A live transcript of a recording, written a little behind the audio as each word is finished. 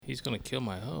He's gonna kill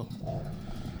my hoe.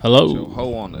 Hello. Your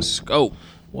hoe on the scope.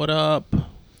 What up?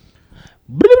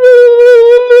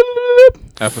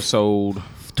 Episode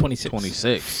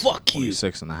 26. Fuck you.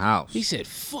 26 in the house. He said,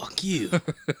 "Fuck you."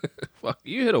 Fuck,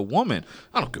 you hit a woman.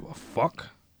 I don't give a fuck.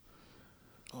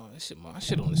 Oh, that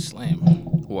shit on the slam.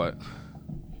 What?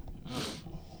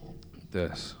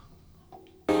 This.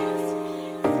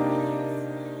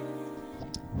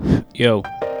 Yo.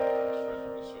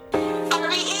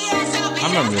 I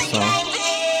remember this song.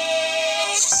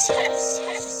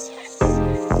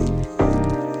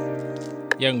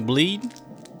 Young Bleed?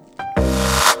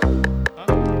 Huh?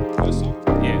 This song?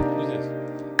 Yeah, who's this?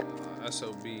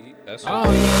 S.O.B.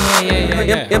 Oh,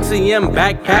 yeah. MCM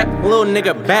backpack, little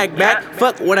nigga back.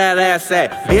 Fuck where that ass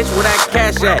at, bitch, where that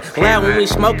cash at. Loud when we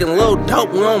smoking, little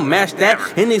dope, we don't match that.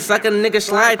 Any sucker nigga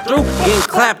slide through, getting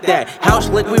clapped at. House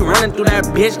lick, we running through that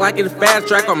bitch like it's fast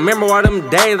track. I remember all them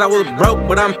days I was broke,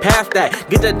 but I'm past that.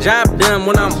 Get the job done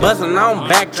when I'm bustin', I don't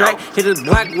backtrack. Hit his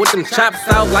block with them chops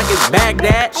out like it's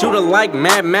Baghdad. Shooter like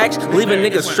Mad Max, leaving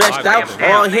niggas stretched out.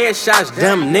 All headshots,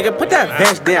 dumb nigga, put that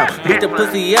vest down. Beat the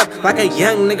pussy up like a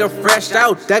young nigga fresh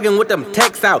out. Thuggin' with them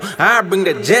texts out, I bring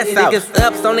the jets out. Niggas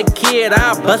ups on the kid,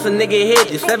 I bust a nigga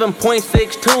head. You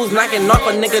 7.62s knocking off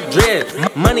a nigga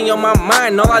dread. Money on my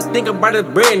mind, all I think about is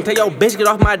bread. Until your bitch get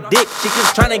off my dick, she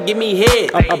keeps trying to give me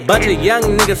head. A bunch of young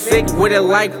niggas sick with it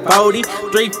like 40.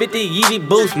 350 Yeezy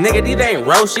boost, nigga, these ain't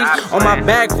Roshi. On my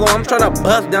back floor, I'm trying to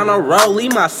bust down a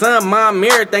rollie. My son, mom,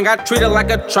 everything, I treat it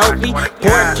like a trophy.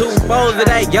 Pour 2 foes of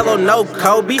that yellow, no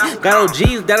Kobe. Got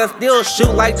OGs that'll still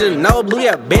shoot like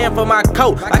Ginobili. A band for my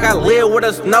coat, like I live with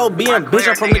a snow being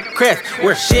bitch from the crest,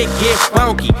 where shit get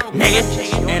funky,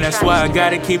 nigga. And that's why I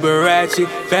gotta keep it ratchet.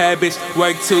 Bad bitch,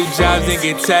 work 2 jobs and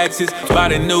get taxes.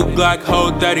 Bought a new Glock,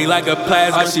 hold 30 like a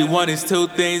plasma. All she want is 2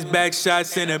 things, back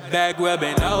shots in the back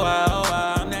rubbing. Oh,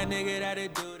 I'm that nigga that'll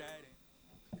do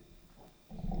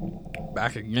that.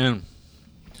 Back again.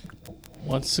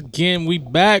 Once again, we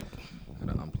back. I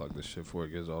gotta unplug this shit before it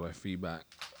gives all that feedback.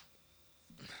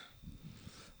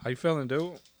 How you feeling,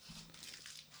 dude?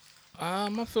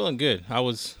 I'm feeling good. I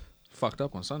was Fucked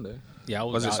up on Sunday. Yeah,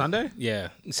 Was it out. Sunday? Yeah,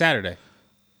 Saturday.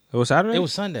 It was Saturday? It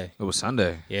was Sunday. It was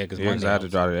Sunday. Yeah, because I Monday had to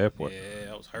drive to the airport.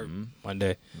 Yeah, I was hurt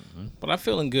Monday, but I'm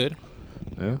feeling good.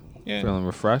 Yeah? Yeah. Feeling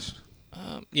refreshed?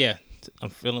 Yeah, I'm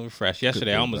feeling refreshed.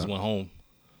 Yesterday, I deal, almost bro. went home.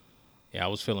 Yeah, I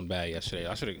was feeling bad yesterday.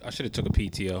 I should have took a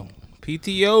PTO.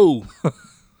 PTO.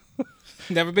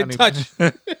 Never been touched.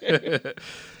 Got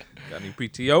any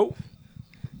PTO?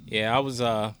 Yeah, I was.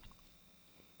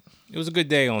 It was a good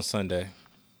day on Sunday.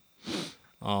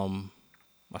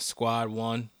 My squad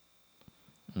won.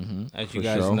 As you For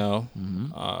guys sure. know,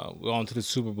 we're on to the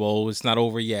Super Bowl. It's not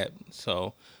over yet,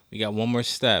 so we got one more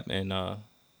step, and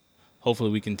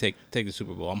hopefully we can take the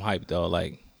Super Bowl. I'm hyped though.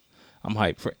 Like, I'm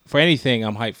hyped for anything.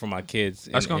 I'm hyped for my kids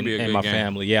That's gonna be a and good my game.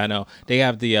 family. Yeah, I know they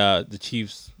have the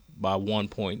Chiefs by 1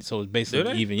 point, so it's Do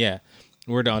basically they? even. Yeah,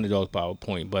 we're the underdogs by a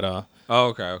point, but Oh,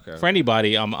 okay. for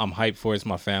anybody, I'm hyped for. It's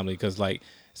my family because like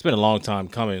it's been a long time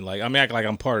coming. Like I mean, act like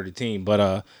I'm part of the team,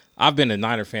 but I've been a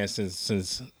Niner fan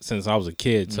since I was a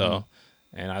kid. So,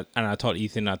 and I taught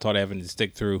Ethan, I taught Evan to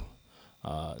stick through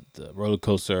the roller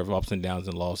coaster of ups and downs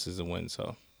and losses and wins.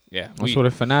 So yeah, That's what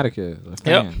a fanatic is. A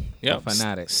fan. Yep. A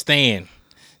fanatic. Stan,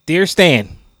 dear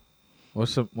Stan.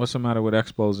 What's the matter with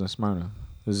Expos and Smyrna?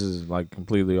 This is like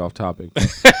completely off topic.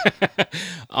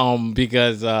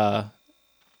 Because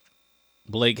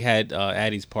Blake had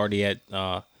Addie's party at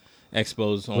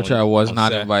Expos, Which I was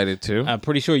not Sat- invited to. I'm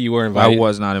pretty sure you were I invited.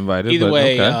 was not invited. Either but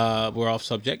way, okay. we're off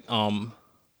subject.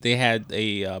 They had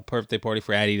a birthday party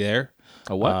for Addie there.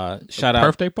 A what? Shout A out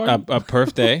birthday party? A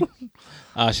birthday.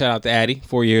 Shout out to Addie,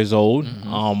 4 years old.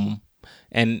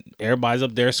 And everybody's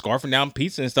up there scarfing down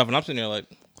pizza and stuff, and I'm sitting there like,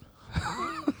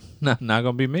 not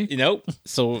gonna be me. you know.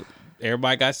 So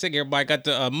everybody got sick. Everybody got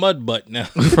the mud butt now.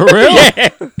 For real?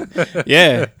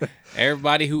 Yeah.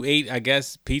 Everybody who ate, I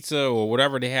guess, pizza or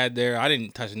whatever they had there, I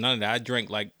didn't touch none of that. I drank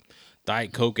like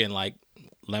Diet Coke and like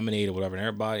lemonade or whatever. And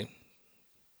everybody,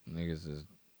 Niggas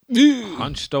is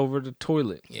hunched over the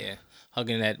toilet. yeah,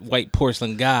 hugging that white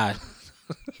porcelain god.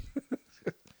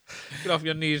 Get off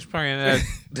your knees praying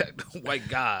that white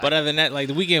guy. But other than that, like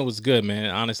the weekend was good, man.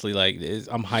 Honestly, like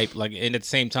I'm hyped. Like, and at the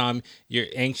same time, you're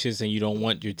anxious and you don't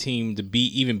want your team to be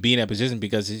in that position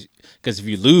because if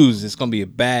you lose, it's gonna be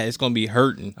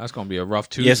hurting. That's gonna be a rough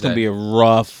Tuesday. Yeah, it's gonna be a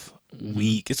rough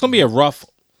week. It's gonna be a rough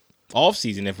off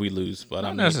season if we lose. But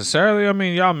not necessarily. I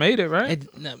mean, y'all made it, right?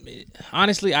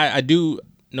 Honestly, I do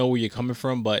know where you're coming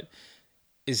from, but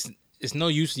it's no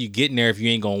use you getting there if you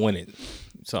ain't gonna win it.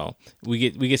 So we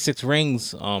get 6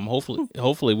 rings.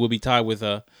 Hopefully we'll be tied with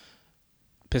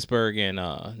Pittsburgh and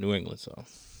New England. So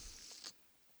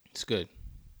it's good.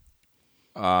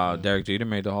 Derek Jeter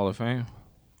made the Hall of Fame.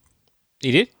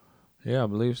 He did. Yeah, I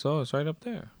believe so. It's right up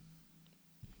there.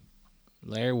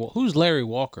 Who's Larry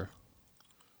Walker?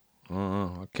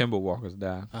 Kemba Walker's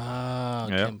dad.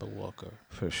 Yep. Kemba Walker.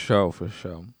 For sure.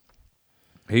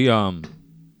 He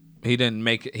didn't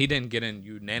make it. He didn't get in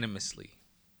unanimously.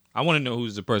 I want to know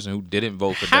who's the person who didn't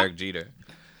vote for Derek Jeter.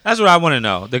 That's what I want to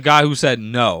know. The guy who said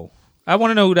no. I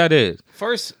want to know who that is.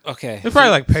 First, okay. It's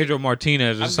probably like Pedro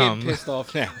Martinez or I'm something. getting pissed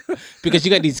off now because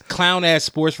you got these clown ass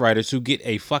sports writers who get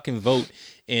a fucking vote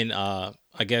in, I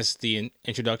guess, the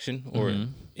introduction or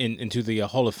into the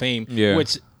Hall of Fame,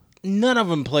 which none of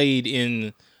them played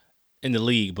in the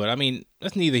league. But I mean,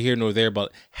 that's neither here nor there.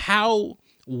 But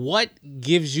what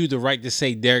gives you the right to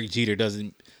say Derek Jeter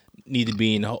doesn't need to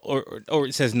be in, or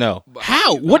it says no?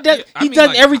 How? What does he's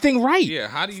done everything right? Yeah.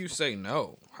 How do you say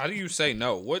no? How do you say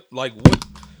no? What?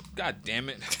 God damn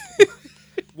it!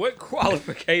 What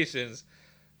qualifications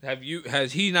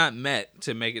has he not met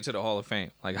to make it to the Hall of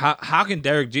Fame? Like how can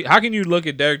how can you look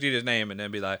at Derek Jeter's name and then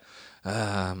be like,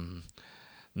 nah,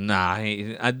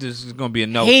 this is gonna be a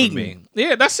no for me.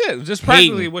 Yeah, that's it. Just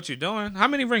practically what you're doing. How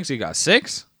many rings he got?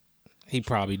 6? He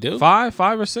probably do. 5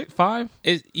 or 6? 5?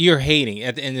 You're hating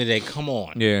at the end of the day. Come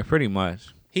on. Yeah, pretty much.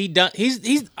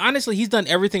 He's honestly he's done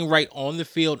everything right on the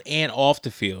field and off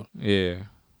the field. Yeah.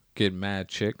 Getting mad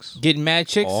chicks.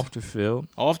 Off the field.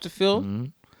 Mm-hmm.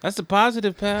 That's a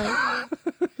positive, pal.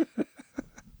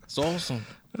 It's awesome.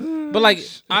 But like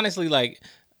honestly, like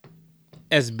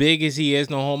as big as he is,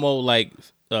 no homo, like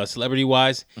celebrity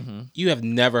wise, you have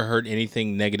never heard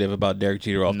anything negative about Derek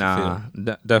Jeter off the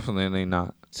field. Definitely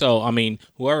not. So I mean,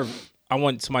 I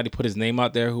want somebody to put his name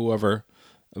out there. Whoever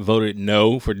voted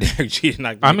no for Derek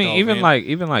Jeter. Even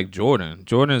like Jordan.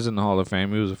 Jordan's in the Hall of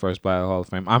Fame. He was the first by the Hall of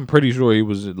Fame. I'm pretty sure he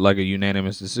was like a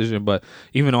unanimous decision. But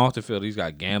even off the field, he's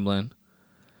got gambling.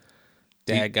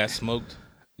 Dad got smoked.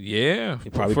 Yeah, he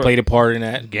probably played a part in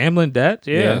that. Gambling debt.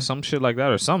 Yeah, some shit like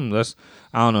that or something. That's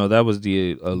I don't know. That was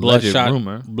the alleged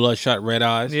rumor. Bloodshot red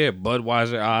eyes. Yeah,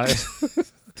 Budweiser eyes.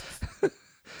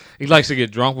 He likes to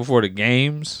get drunk before the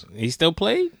games. He still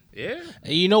played. Yeah.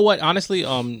 You know what? Honestly,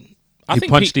 I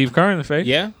think punched Steve Kerr in the face.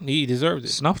 Yeah, he deserved it.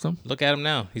 Snuffed him. Look at him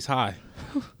now. He's high.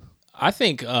 I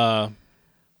think. Fuck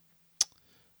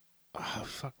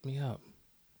me up.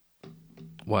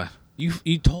 What?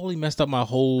 You totally messed up my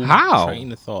whole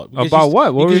train of thought. About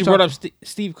what? What were you brought up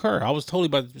Steve Kerr. I was totally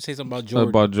about to say something about Jordan.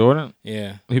 About Jordan?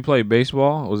 Yeah. He played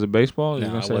baseball? Was it baseball?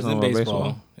 No, it wasn't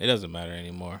baseball. It doesn't matter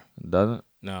anymore. Doesn't?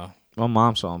 No. My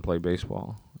mom saw him play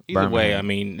baseball. Either way, I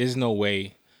mean, there's no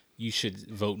way you should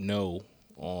vote no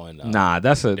on. Nah,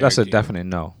 that's a definite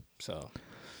no. So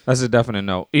that's a definite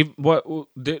no.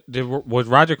 Was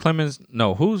Roger Clemens?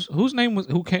 No, whose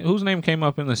name came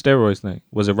up in the steroids thing?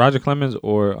 Was it Roger Clemens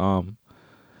or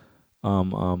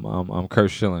Kurt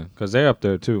Schilling? Because they're up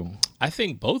there too. I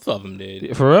think both of them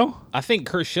did. For real? I think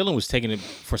Kurt Schilling was taking it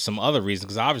for some other reason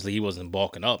because obviously he wasn't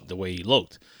bulking up the way he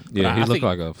looked. Yeah, he looked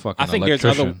like a fucking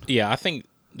electrician. I think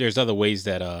there's other ways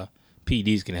that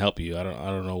PEDs can help you. I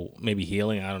don't know. Maybe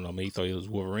healing. I don't know. Maybe he thought he was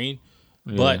Wolverine.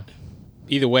 Yeah. But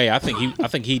either way, I think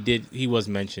he was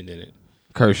mentioned in it.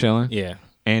 Kurt Schilling? Yeah.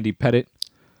 Andy Pettitte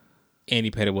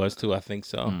was too. I think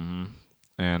so. Mm-hmm.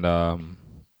 And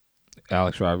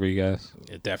Alex Rodriguez.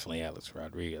 Yeah, definitely Alex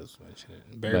Rodriguez mentioned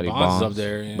it. Betty Bonds is up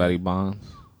there. Yeah. Betty Bonds.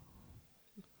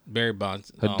 Barry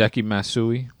Bonds. Hideki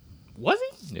Matsui. Was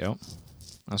he? Yep.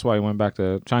 That's why he went back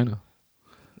to China.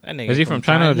 That nigga Is he from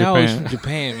China or Japan? No, he's from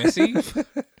Japan, man. See?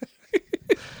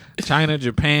 China,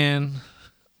 Japan,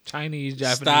 Chinese,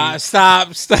 Japanese.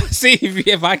 Stop. See,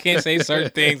 if I can't say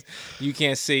certain things, you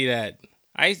can't say that.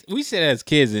 We said as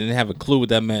kids and didn't have a clue what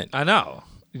that meant. I know.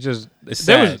 There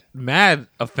was mad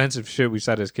offensive shit we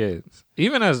said as kids,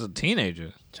 even as a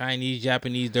teenager. Chinese,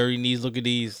 Japanese, dirty knees. Look at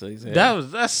these. Like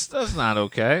that's not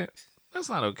okay. That's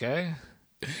not okay.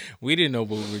 We didn't know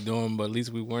what we were doing, but at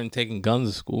least we weren't taking guns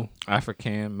to school.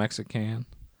 African, Mexican.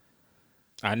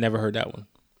 I never heard that one.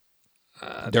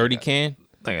 Dirty can.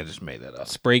 I think I just made that up.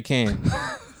 Spray can.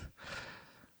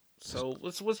 So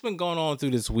what's been going on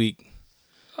through this week?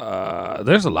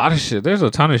 There's a lot of shit. There's a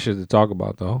ton of shit to talk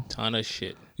about, though. Ton of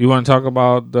shit. You want to talk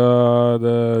about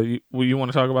you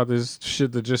want to talk about this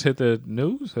shit that just hit the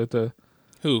news?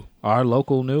 Who? Our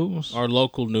local news. Our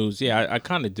local news. Yeah, I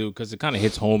kind of do because it kind of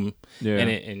hits home. Yeah.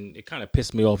 And it kind of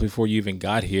pissed me off before you even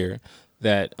got here.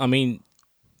 That I mean,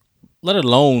 let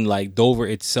alone like Dover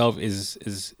itself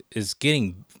is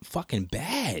getting fucking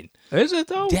bad. Is it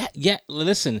though? Yeah.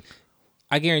 Listen,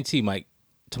 I guarantee, Mike.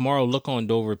 tomorrow look on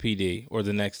Dover PD or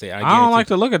the next day. I don't like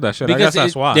to look at that shit. I guess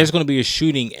that's why. There's going to be a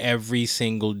shooting every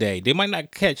single day. They might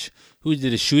not catch who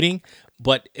did the shooting,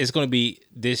 but it's going to be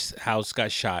this house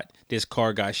got shot, this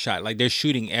car got shot. Like they're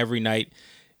shooting every night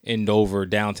in Dover,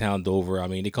 downtown Dover. I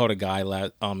mean, they caught a guy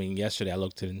yesterday I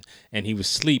looked at him and he was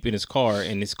asleep in his car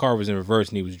and his car was in reverse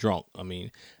and he was drunk. I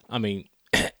mean,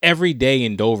 every day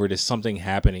in Dover there's something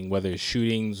happening, whether it's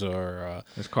shootings or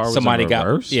his car was somebody in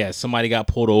reverse? somebody got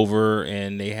pulled over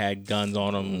and they had guns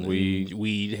on them,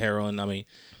 weed, heroin. I mean,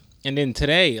 and then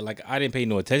today, like I didn't pay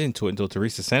no attention to it until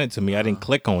Teresa sent it to me. I didn't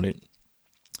click on it.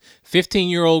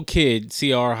 15-year-old kid,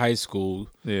 CR High School,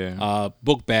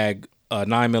 book bag,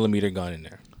 9mm gun in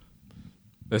there.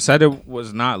 They said it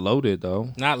was not loaded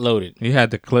though. Not loaded. He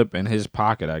had the clip in his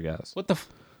pocket, I guess. What the?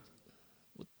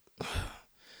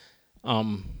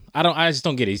 I just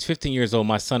don't get it. He's 15 years old.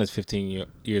 My son is 15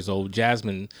 years old.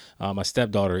 Jasmine, my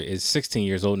stepdaughter, is 16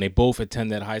 years old, and they both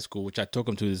attend that high school, which I took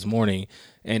them to this morning.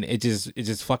 And it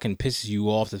just fucking pisses you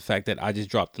off the fact that I just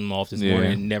dropped them off this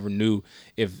morning and never knew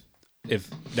if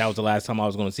that was the last time I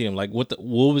was going to see him. Like, what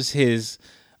was his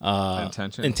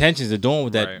intentions of doing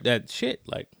with that shit?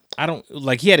 Like, I don't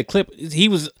like. He had a clip. He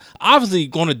was obviously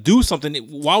going to do something.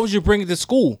 Why would you bring it to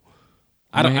school?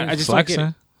 I just flexing. don't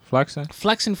get it.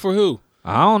 Flexing for who?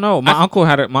 I don't know. My uncle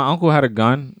had a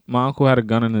gun. My uncle had a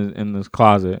gun in his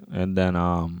closet, and then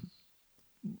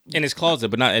in his closet,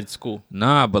 but not at school.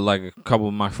 Nah, but like a couple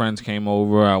of my friends came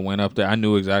over. I went up there. I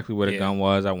knew exactly where the gun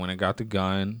was. I went and got the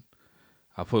gun.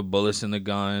 I put bullets in the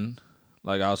gun.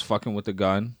 Like I was fucking with the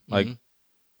gun. Like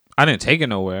I didn't take it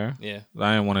nowhere. Yeah,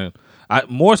 I didn't want to. I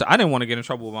didn't want to get in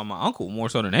trouble by my uncle more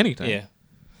so than anything. Yeah,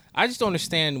 I just don't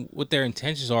understand what their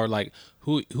intentions are. Like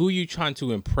who you trying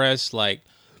to impress? Like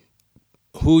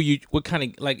what kind of,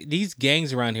 like, these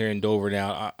gangs around here in Dover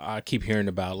now I keep hearing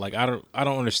about. Like I don't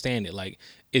understand it. Like,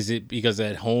 is it because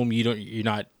at home you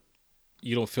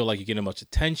don't feel like you're getting much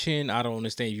attention? I don't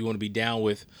understand. You want to be down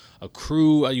with a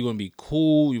crew, you want to be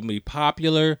cool, you want to be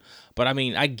popular. But I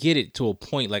mean, I get it to a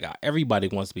point. Like everybody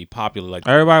wants to be popular. Like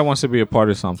everybody wants to be a part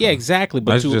of something. Yeah, exactly.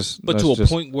 But to a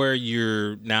point where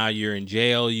you're in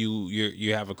jail,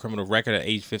 you have a criminal record at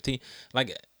age 15.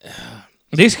 Like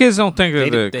these kids don't think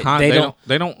that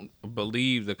they don't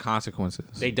believe the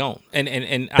consequences. They don't. And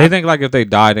they think like if they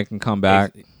die, they can come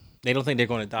back. They don't think they're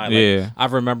going to die. Like, I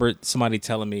remember somebody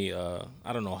telling me,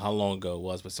 I don't know how long ago it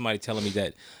was, but somebody telling me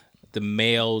that the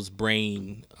male's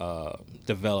brain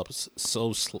develops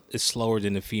is slower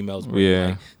than the female's brain. Yeah.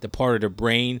 Like, the part of the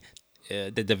brain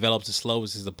that develops the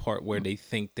slowest is the part where they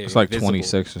think they're it's like invisible.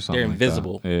 26 or something. They're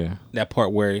invisible. Like that. Yeah. That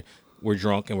part where we're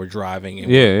drunk and we're driving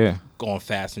and we're going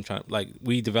fast and trying, like,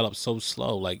 we develop so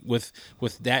slow. Like with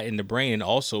that in the brain, and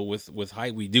also with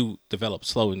height, we do develop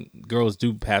slow, and girls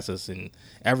do pass us in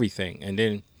everything, and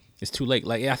then it's too late.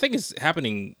 Like I think it's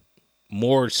happening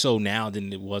more so now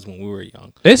than it was when we were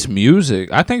young. It's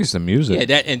music. I think it's the music. Yeah,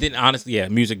 that, and then honestly,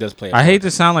 music does play. I hate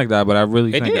to sound like that, but I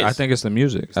really think I think it's the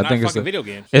music. I think it's the video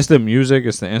games. It's the music.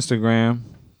 It's the Instagram,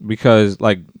 because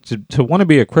like to want to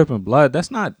be a Crip and Blood,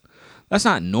 that's not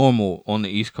normal on the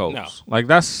East Coast. No. Like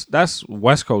that's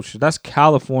West Coast. That's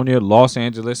California, Los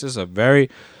Angeles. It's a very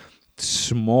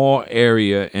small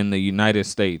area in the United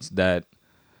States that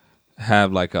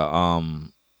have like a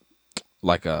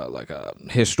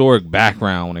historic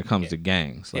background when it comes to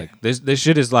gangs. Like this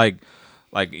shit is like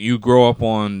you grow up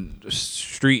on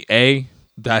Street A.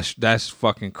 That's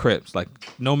fucking Crips. Like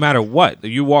no matter what,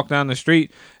 you walk down the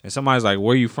street and somebody's like,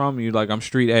 "Where you from?" You like, "I'm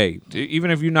Street A." Even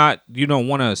if you don't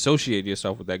want to associate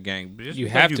yourself with that gang, but you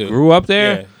have to. Grew up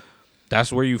there. Yeah.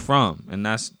 That's where you from, and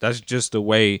that's just the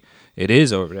way it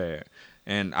is over there.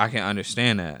 And I can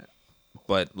understand that,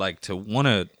 but like to want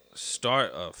to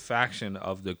start a faction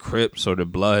of the Crips or the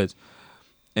Bloods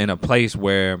in a place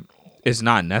where it's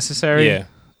not necessary,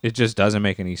 it just doesn't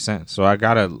make any sense. So I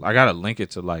gotta link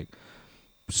it to like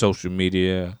social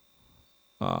media,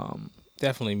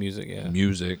 definitely music,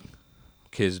 music,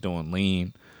 kids doing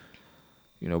lean,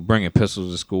 bringing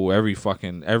pistols to school.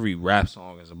 Every rap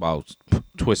song is about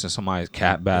twisting somebody's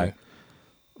cat back,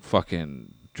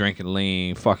 fucking drinking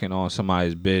lean, fucking on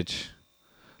somebody's bitch.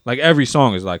 Like every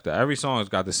song is like that. Every song has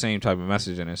got the same type of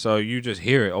message in it. So you just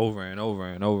hear it over and over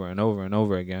and over and over and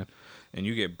over again, and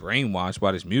you get brainwashed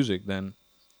by this music. Then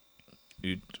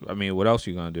what else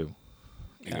are you gonna do?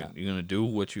 You're going to do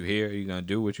what you hear. You're going to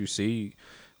do what you see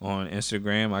on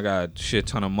Instagram. I got a shit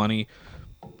ton of money.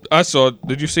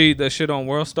 Did you see that shit on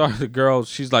WorldStar? The girl,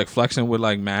 she's like flexing with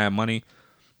like mad money.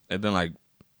 And then like,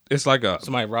 it's like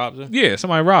somebody robbed her? Yeah,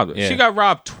 somebody robbed her. Yeah. She got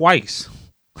robbed twice.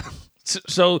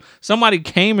 So somebody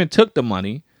came and took the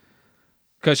money.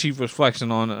 because she was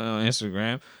flexing on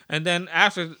Instagram. And then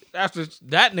after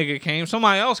that nigga came,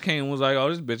 somebody else came and was like, "Oh,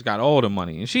 this bitch got all the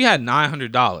money," and she had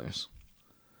 $900.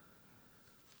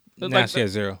 Now she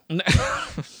has zero.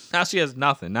 Now she has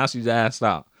nothing. Now she's assed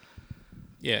out.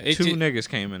 Yeah, Two niggas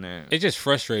came in there. It just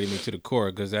frustrated me to the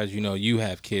core because, as you know, you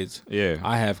have kids. Yeah,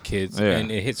 I have kids, yeah.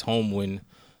 and it hits home when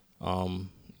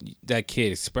that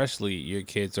kid, especially your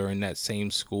kids, are in that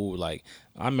same school. Like,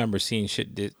 I remember seeing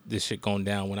this shit going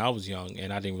down when I was young,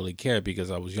 and I didn't really care because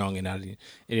I was young and it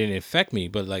didn't affect me.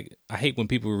 But like, I hate when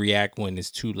people react when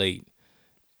it's too late.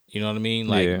 You know what I mean?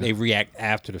 Like they react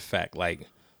after the fact. Like,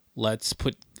 let's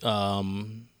put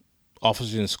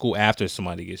officers in school after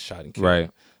somebody gets shot and killed. right.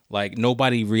 Like,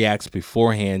 nobody reacts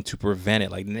beforehand to prevent it.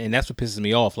 Like, and that's what pisses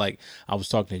me off. Like, I was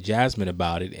talking to Jasmine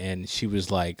about it, and she was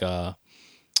like,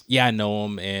 yeah, I know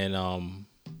him, and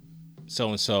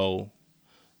so-and-so.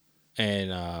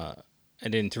 And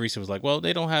then Teresa was like, well,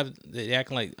 they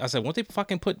acting like, I said, won't they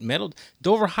fucking put metal?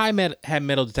 Dover High had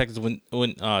metal detectors when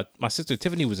my sister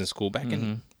Tiffany was in school back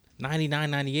in 99,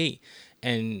 98.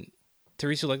 And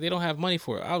Teresa was like, they don't have money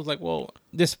for it. I was like, well,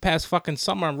 this past fucking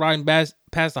summer, I'm riding past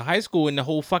the high school and the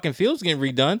whole fucking field's getting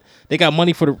redone. They got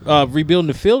money for the rebuilding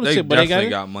the field and They shit, but definitely they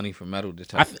got money for metal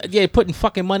detectors. yeah, putting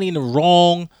fucking money in the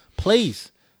wrong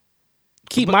place.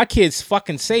 Keep my kids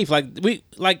fucking safe. Like,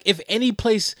 if any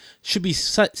place should be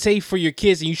safe for your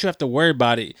kids and you should have to worry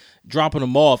about it dropping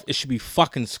them off, it should be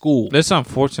fucking school. It's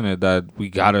unfortunate that we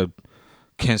gotta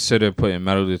consider putting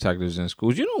metal detectors in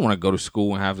schools. You don't want to go to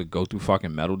school and have to go through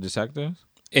fucking metal detectors.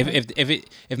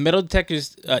 If metal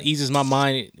detectors eases my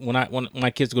mind when my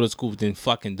kids go to school, then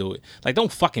fucking do it. Like,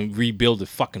 don't fucking rebuild the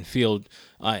fucking field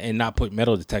and not put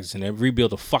metal detectors in there.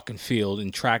 Rebuild the fucking field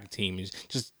and track teams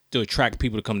just to attract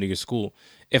people to come to your school.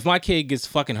 If my kid gets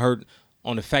fucking hurt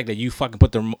on the fact that you fucking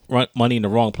put the money in the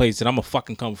wrong place, then I'm gonna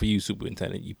fucking come for you,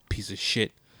 superintendent. You piece of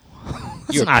shit.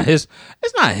 It's not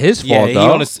his fault, Yeah, he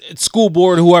though. on a school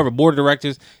board, whoever, board of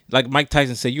directors, like Mike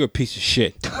Tyson said, you're a piece of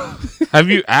shit. Have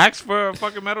you asked for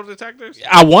fucking metal detectors?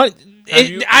 I want.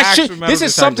 you I asked should. for metal This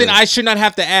is something detectors? I should not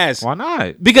have to ask Why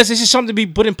not? because this is something to be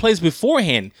put in place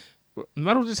beforehand.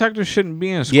 Metal detectors shouldn't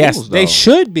be in schools. Yes, they though.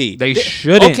 should be. They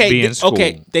shouldn't be in school.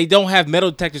 Okay, they don't have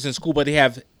metal detectors in school, but they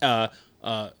have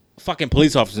fucking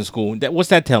police officers in school. What's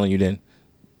that telling you then?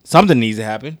 Something needs to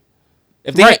happen.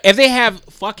 If they have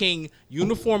fucking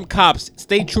uniformed cops,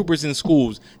 state troopers in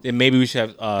schools, then maybe we should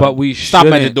have. But we stop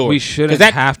them at the shouldn't- door. we shouldn't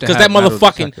have to because have that metal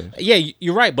motherfucking detectors. yeah,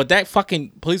 you're right. But that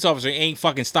fucking police officer ain't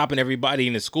fucking stopping everybody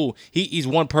in the school. He's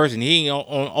one person. He ain't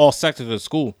on all sectors of the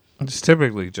school. It's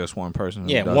typically just one person.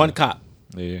 who Yeah, does one it. cop.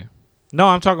 Yeah. No,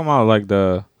 I'm talking about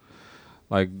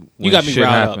when You got me shit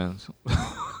riled up. happens.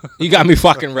 You got me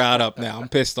fucking riled up now. I'm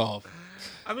pissed off.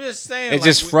 I'm just saying. It's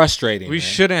just frustrating. We man.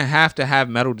 shouldn't have to have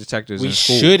metal detectors. We in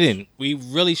schools. shouldn't. We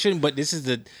really shouldn't. But this is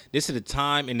the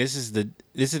time, and this is the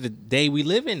day we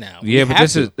live in now. Yeah, We but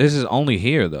have this is only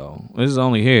here though. This is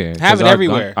only here. Have 'Cause it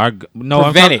everywhere. No,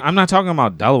 Prevent it. I'm not talking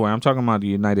about Delaware. I'm talking about the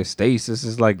United States. This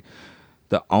is like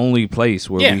the only place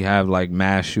where Yeah. we have like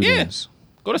mass shootings.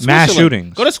 Go to Switzerland. Mass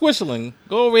shootings. Go to Switzerland.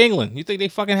 Go over England. You think they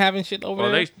fucking having shit over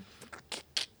Well, there?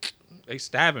 they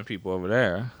stabbing people over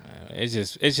there. It's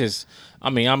just. I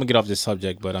mean, I'm gonna get off this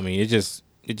subject, but I mean, it just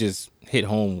hit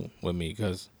home with me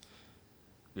because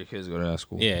Your kids go to that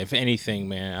school. yeah. If anything,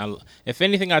 man, if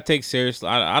anything, I take seriously.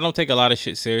 I don't take a lot of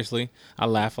shit seriously. I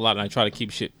laugh a lot and I try to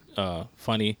keep shit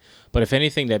funny. But if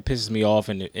anything that pisses me off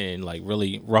and like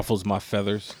really ruffles my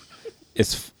feathers,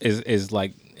 is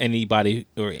like anybody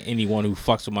or anyone who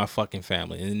fucks with my fucking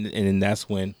family, and then that's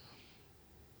when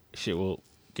shit will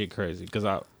get crazy. Because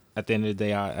at the end of the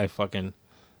day,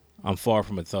 I'm far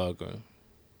from a thug. Or,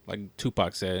 like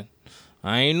Tupac said,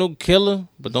 I ain't no killer,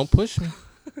 but don't push me.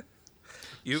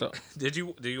 Did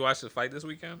you watch the fight this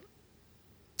weekend?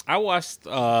 I watched.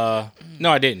 No,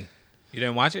 I didn't. You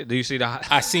didn't watch it? Do you see the?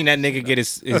 I seen that nigga get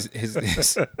his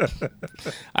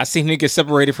I seen him get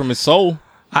separated from his soul.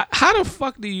 How the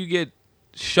fuck do you get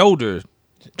shouldered?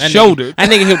 That Shouldered. That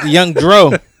nigga hit the young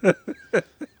Dro.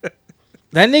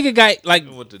 That nigga got like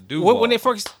What to do? when they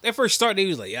first started, they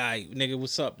was like, "All right, nigga,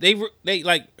 what's up?" They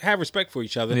like have respect for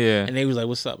each other. Yeah. And they was like,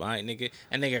 "What's up, all right, nigga?"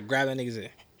 And nigga grabbed that nigga's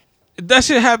head. That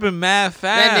shit happened mad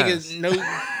fast. That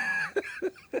nigga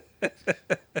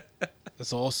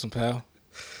That's awesome, pal.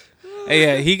 Hey,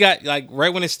 yeah, he got like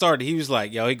right when it started, he was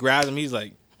like, "Yo," he grabbed him. He's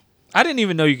like, I didn't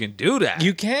even know you can do that.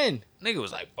 "You can." Nigga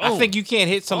was like, boom. I think you can't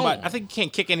hit somebody. Boom. I think you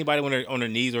can't kick anybody when they're on their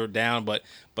knees or down. But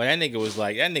that nigga was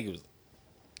like,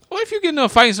 What if you get in a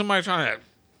fight and somebody trying to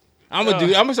I'm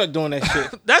gonna start doing that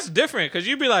shit. That's different because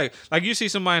you be like you see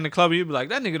somebody in the club, and you be like,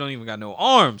 that nigga don't even got no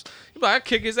arms. You be like, I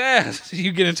kick his ass.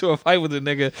 You get into a fight with a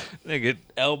nigga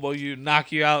elbow you,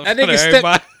 knock you out. That in front of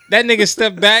everybody. That nigga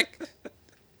stepped back.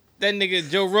 That nigga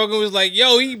Joe Rogan was like,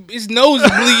 yo, his nose is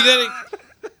bleeding.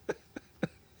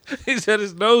 He said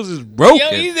his nose is broken. Yo,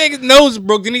 he think his nose is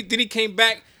broken. Then he came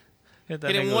back. Hit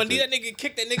Hit him nigga one with knee. That nigga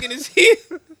kicked that nigga in his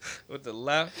head. with the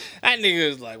left. That nigga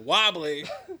was like wobbly.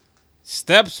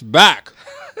 Steps back.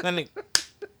 That nigga.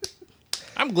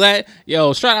 I'm glad.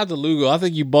 Yo, shout out to Lugo. I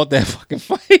think you bought that fucking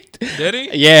fight. Did he?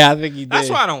 Yeah, I think he did. That's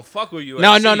why I don't fuck with you.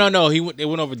 No. It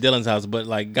went over Dylan's house, but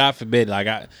like, God forbid, like,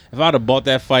 if I'd have bought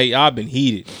that fight, I'd been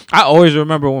heated. I always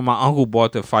remember when my uncle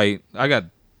bought the fight. I got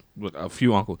with a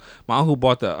few uncles. My uncle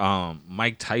bought the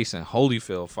Mike Tyson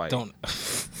Holyfield fight. Don't.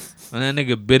 And that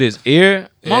nigga bit his ear.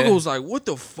 My Yeah. uncle was like, "What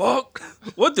the fuck?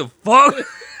 What the fuck?"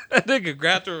 That nigga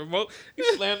grabbed the remote. He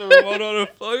slammed the remote on the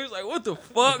floor. He was like, "What the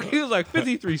fuck?" He was like,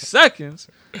 53 seconds.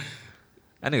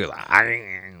 That nigga was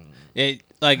like, Yeah,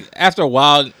 like after a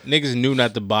while, niggas knew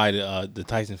not to buy the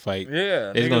Tyson fight.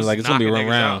 yeah. It's gonna it's gonna be knocking run niggas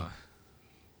around.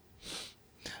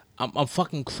 out. I'm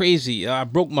fucking crazy. I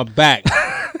broke my back.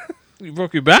 You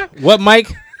broke your back? What, Mike?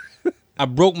 I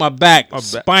broke my back. back.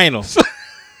 Spinal.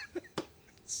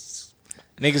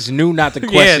 Niggas knew not to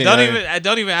question. Yeah,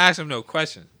 don't even ask him no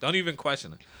question. Don't even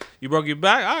question it. You broke your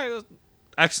back? All right,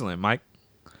 excellent, Mike.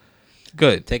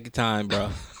 Good. Take your time, bro.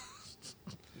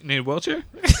 You need a wheelchair?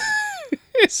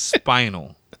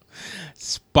 Spinal.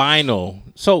 So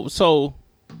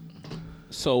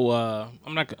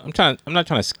I'm not trying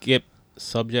to skip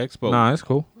subjects, but Nah, that's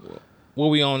cool. what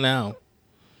we on now?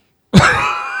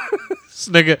 This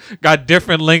nigga got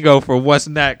different lingo for what's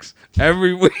next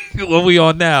every week. What we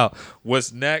on now?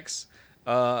 What's next?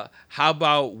 How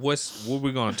about what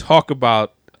we gonna talk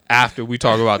about after we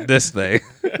talk about this thing?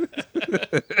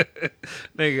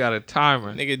 Nigga got a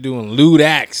timer. Nigga doing lewd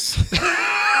acts.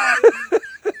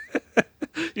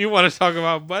 You want to talk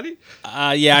about Buddy?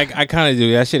 Yeah, I kind of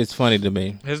do. That shit is funny to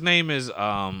me. His name is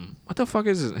what the fuck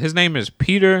is his name is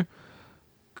Peter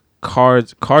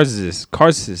Karzis.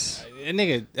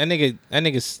 That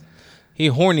nigga's he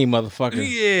horny motherfucker.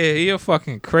 Yeah, he a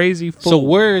fucking crazy fool. So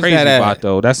where is crazy that at? bot,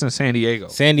 though? That's in San Diego.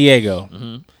 San Diego.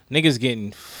 Niggas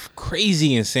getting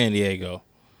crazy in San Diego.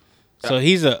 So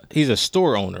he's a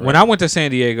store owner. Right? When I went to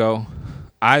San Diego,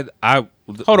 I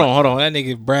hold on. That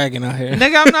nigga bragging out here.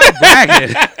 nigga, I'm not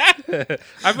bragging.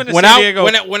 I've been to San Diego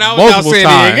when I was out multiple San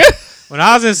times. Diego. When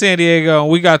I was in San Diego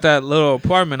and we got that little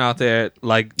apartment out there,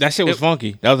 like That shit was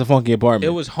funky. That was a funky apartment. it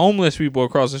was homeless people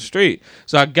across the street.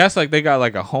 So I guess like they got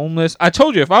like a homeless. I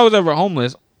told you if I was ever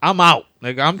homeless, I'm out.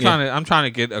 Like I'm trying to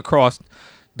get across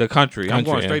the country. I'm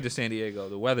going straight to San Diego.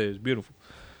 The weather is beautiful.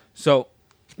 So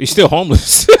You're still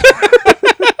homeless.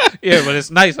 yeah, but it's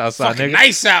nice outside, Fucking nigga.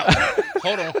 nice out.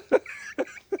 Hold on.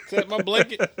 Set my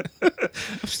blanket. I'm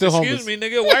still Excuse homeless. me,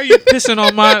 nigga. Why are you pissing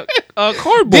on my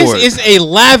cardboard? This is a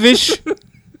lavish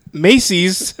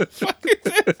Macy's.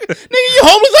 Nigga, you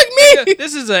homeless like me.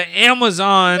 This is an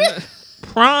Amazon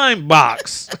Prime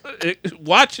box.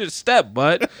 Watch your step,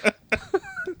 bud.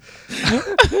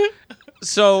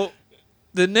 So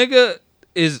the nigga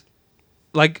is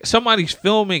like somebody's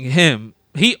filming him.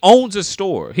 He owns a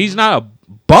store. He's not a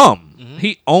bum.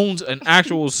 He owns an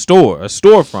actual store, a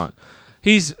storefront.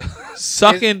 He's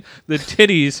sucking the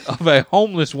titties of a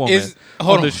homeless woman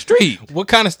on the street. What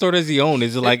kind of store does he own?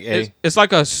 Is it like It's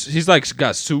like he's like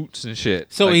got suits and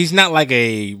shit. So like, he's not like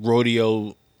a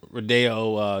rodeo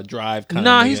drive kind of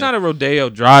Nah, nigga. he's not a Rodeo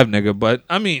Drive nigga, but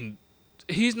I mean,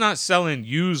 he's not selling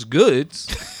used goods.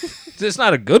 It's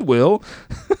not a Goodwill.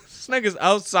 This nigga's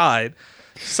outside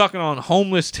sucking on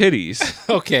homeless titties.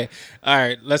 Okay. All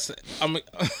right.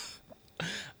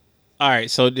 All right.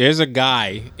 So there's a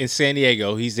guy in San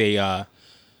Diego. He's a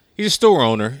store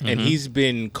owner, and he's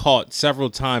been caught several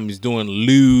times doing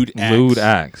lewd acts. Lewd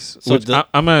acts. So Which I'm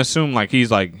gonna assume like he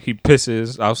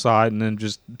pisses outside and then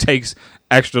just takes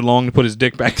extra long to put his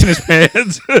dick back in his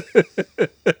pants.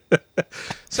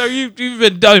 So you've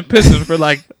been done pissing for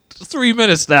like 3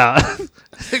 minutes now.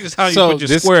 I think it's how you put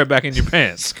your square back in your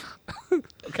pants.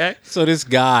 Okay. So this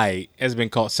guy has been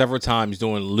caught several times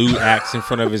doing lewd acts in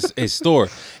front of his store.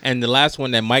 And the last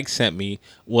one that Mike sent me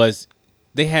was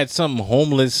they had some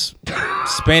homeless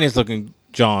Spanish looking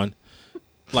John.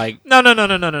 Like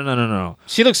No.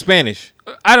 she looks Spanish.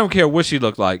 I don't care what she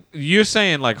looked like. You're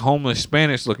saying like homeless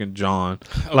Spanish looking John.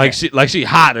 Like she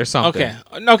hot or something.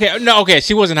 Okay.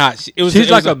 She wasn't hot.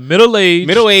 She's like a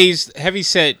middle-aged,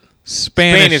 heavy-set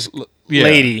Spanish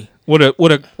lady with a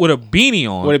beanie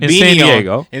on with a in beanie San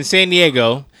Diego. on in San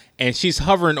Diego, and she's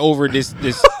hovering over this.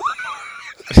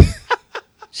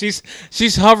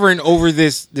 she's hovering over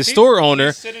this store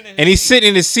owner, and he's sitting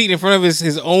in his seat in front of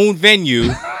his own venue,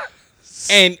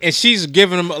 and she's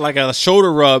giving him like a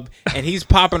shoulder rub, and he's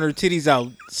popping her titties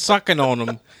out, sucking on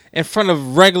him in front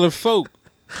of regular folk.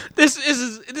 This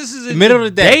is in Middle of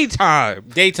the day. Daytime.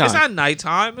 Daytime. It's not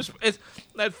nighttime. It's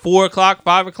at 4 o'clock,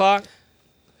 5 o'clock.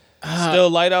 Still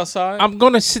light outside. I'm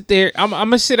gonna sit there. I'm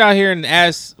gonna sit out here and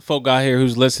ask folk out here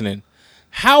who's listening,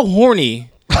 how horny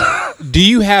do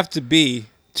you have to be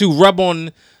to rub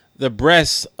on the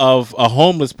breasts of a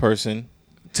homeless person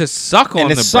to suck on and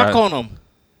to the suck breast. on them?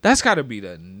 That's got to be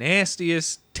the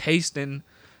nastiest tasting.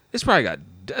 It's probably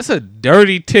that's a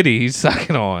dirty titty he's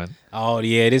sucking on. Oh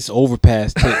yeah, this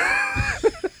overpass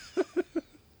tip.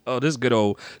 Oh, this good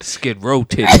old Skid Row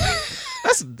titty.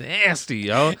 That's nasty,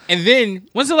 yo. And then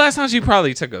When's the last time she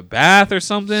probably took a bath or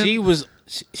something?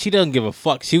 she doesn't give a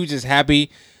fuck. She was just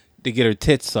happy to get her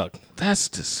tits sucked. That's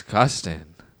disgusting.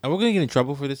 Are we gonna get in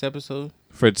trouble for this episode?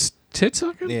 For tit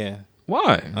sucking? Yeah.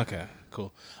 Why? Okay.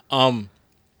 Cool.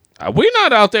 We're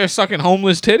not out there sucking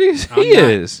homeless titties. I'm He not.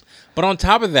 is. But on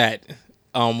top of that,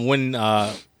 when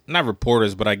not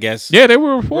reporters, but I guess Yeah, they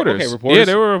were reporters. Okay, reporters. Yeah,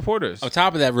 they were reporters. on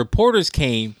top of that, reporters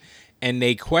came and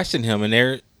they questioned him, and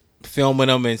they're filming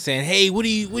him and saying, "Hey, what are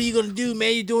you gonna do,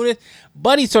 man? You doing this?"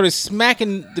 Buddy started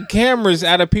smacking the cameras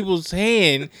out of people's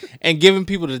hand and giving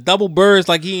people the double birds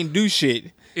like he didn't do shit,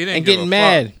 He didn't and give getting a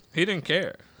mad, fuck. He didn't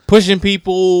care. pushing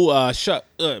people,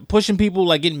 pushing people,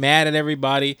 like getting mad at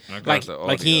everybody, I got like the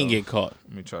like he audio. didn't get caught.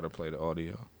 Let me try to play the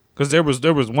audio. Because there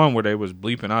was one where they was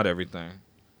bleeping out everything.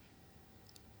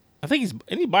 I think isn't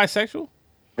he bisexual?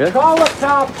 Call the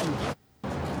cops.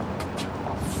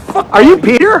 Are you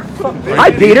Peter?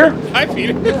 Hi, Peter. Hi,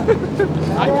 Peter.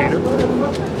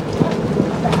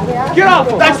 Get off.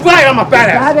 That's right. I'm a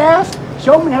badass. Badass?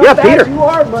 Show me how Yeah, bad Peter. you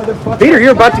are, motherfucker. Peter,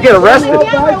 you're about to get arrested.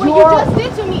 Remember what you are. just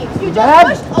did to me. You Bad?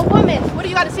 just pushed a woman. What do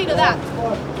you got to say to that?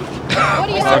 What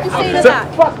do you have to say to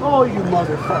that? Fuck all you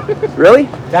motherfuckers. Really?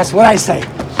 That's what I say.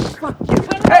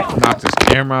 Knocked his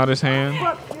camera out of his hand.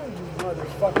 Fuck you, you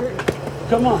motherfucker.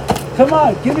 Come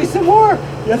on, give me some more.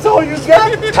 That's all you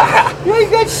got. You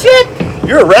ain't got shit.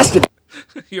 You're arrested.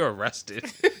 You're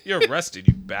arrested. You're arrested,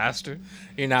 you bastard.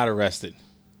 You're not arrested.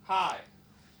 Hi.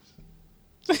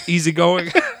 Easy going.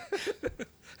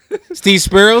 Steve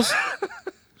Sparrows,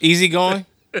 easy going.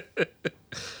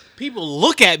 People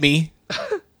look at me.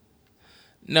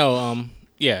 No,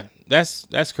 yeah,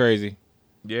 that's crazy.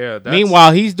 Yeah. That's,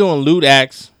 Meanwhile, he's doing lewd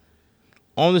acts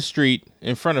on the street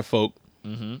in front of folk.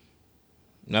 Mm-hmm.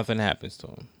 Nothing happens to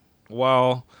him.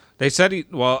 well, they said he.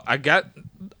 Well, I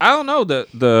don't know the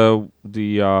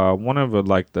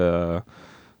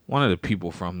one of the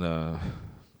people from the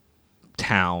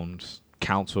town's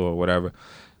council or whatever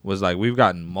was like, we've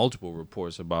gotten multiple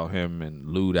reports about him and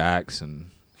lewd acts, and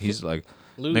he's like,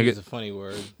 Lewd Nigga- is a funny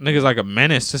word. nigga's like a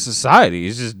menace to society.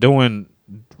 He's just doing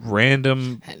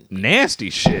random nasty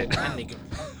shit. That nigga.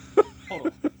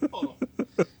 Hold on.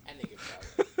 That nigga.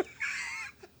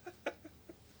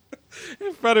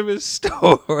 In front of his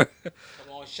store. Come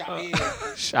on, shop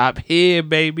here. Shop here,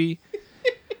 baby.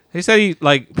 He said he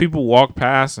like people walk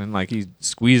past and like he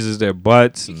squeezes their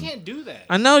butts. You and- can't do that.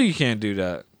 I know you can't do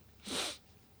that.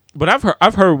 But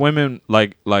I've heard women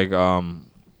like I've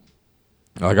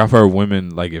heard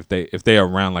women like if they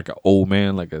around like an old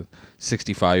man, like a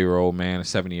 65-year-old man, a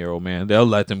 70-year-old man, they'll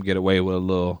let them get away with a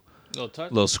little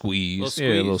touch. squeeze. Little Yeah, a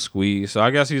squeeze. little squeeze. So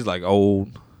I guess he's like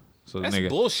old. So the That's nigga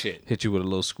bullshit. hit you with a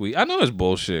little squeeze. I know it's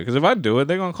bullshit because if I do it,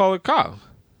 they're gonna call the cop.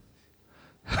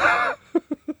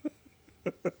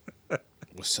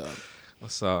 What's up?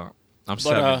 What's up? I'm But,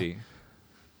 70.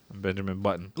 I'm Benjamin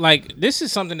Button. Like, this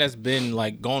is something that's been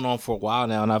like going on for a while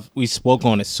now, and we spoke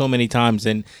on it so many times.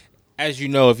 And as you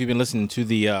know, if you've been listening to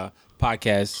the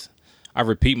podcast, I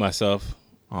repeat myself.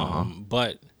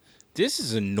 But this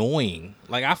is annoying.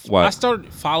 Like What? I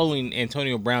started following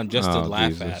Antonio Brown just to Oh,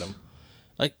 laugh Jesus. at him.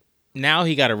 Like now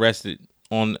he got arrested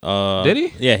on. Did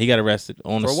he? Yeah, he got arrested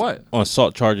on For what? On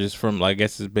assault charges from like, I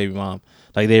guess his baby mom.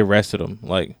 Like they arrested him.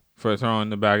 Like For throwing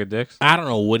the bag of dicks? I don't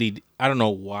know I don't know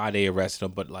why they arrested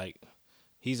him, but like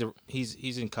he's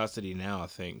in custody now, I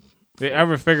think. Did they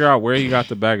ever figure out where he got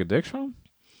the bag of dicks from?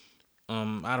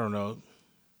 I don't know.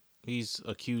 He's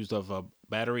accused of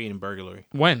battery and burglary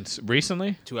When?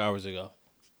 Recently? 2 hours ago.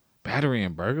 Battery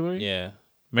and burglary? Yeah,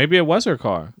 Maybe it was her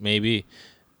car. maybe.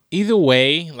 Either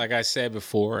way, like I said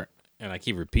before, and I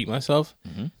keep repeating myself,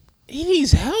 he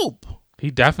needs help. He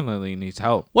definitely needs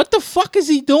help. What the fuck is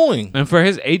he doing? And for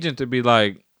his agent to be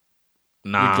like,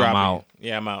 nah, You're I'm dropping out. it.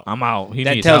 Yeah, I'm out. I'm out. He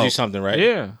that needs tells help. you something, right?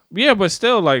 Yeah. Yeah, but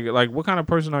still, like what kind of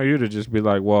person are you to just be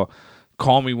like, well,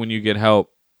 call me when you get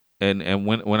help. and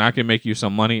when I can make you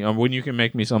some money, or when you can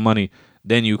make me some money,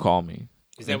 then you call me.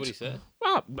 Is that what he said?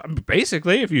 Well,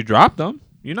 basically, if you drop them,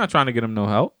 you're not trying to get him no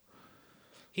help.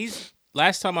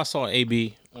 Last time I saw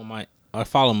AB I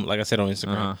follow him, like I said, on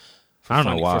Instagram. I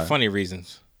don't know why. For funny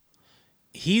reasons.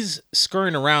 He's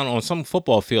scurrying around on some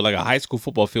football field, like a high school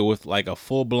football field, with like a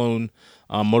full blown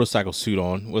motorcycle suit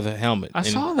on with a helmet. I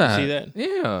saw that. See that?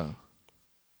 Yeah.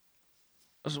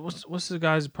 What's the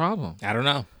guy's problem? I don't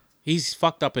know. He's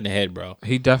fucked up in the head, bro.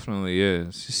 He definitely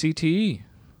is. CTE.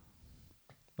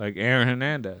 Like Aaron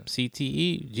Hernandez.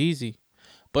 CTE, Jeezy.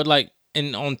 But like,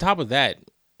 and on top of that,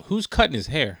 who's cutting his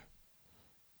hair?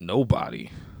 Nobody.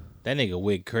 That nigga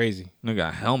wig crazy. Nigga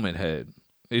got helmet head.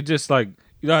 It just like,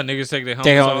 you know how niggas take their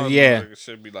helmets off? Yeah. Like it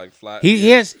should be like flat. He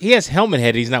has helmet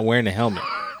head. He's not wearing the helmet.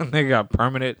 Nigga got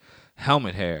permanent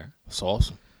helmet hair. That's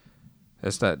awesome.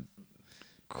 That's that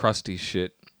crusty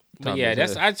shit. But yeah,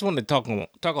 I just want to talk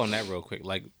on that real quick.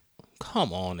 Like,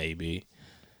 come on, AB.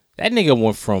 That nigga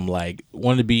went from like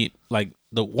wanting to be like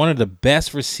one of the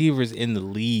best receivers in the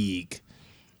league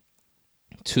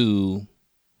to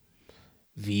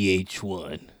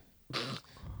VH1.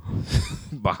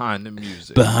 Behind the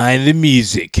music. Behind the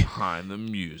music. Behind the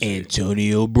music.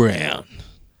 Antonio Brown.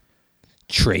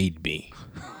 Trade me.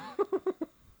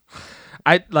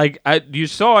 You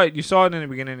saw it in the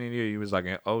beginning of the year. He was like,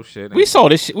 oh shit. We saw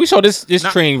this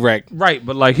train wreck. Right,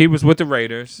 but like he was with the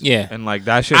Raiders. Yeah. And like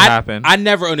that shit happened. I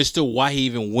never understood why he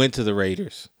even went to the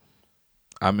Raiders.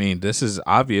 I mean, this is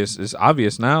obvious. It's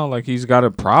obvious now. Like he's got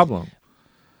a problem.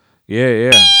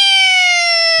 Yeah.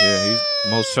 Yeah, he's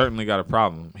most certainly got a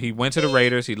problem. He went to the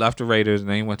Raiders. He left the Raiders, and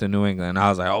then he went to New England. And I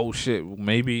was like, oh shit,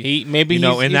 maybe in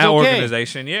that okay.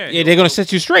 organization, yeah, they're gonna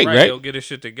set you straight, right? He'll get his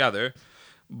shit together,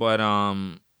 but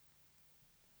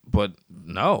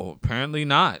no, apparently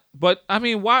not. But I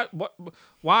mean, why?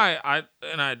 I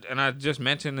just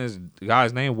mentioned this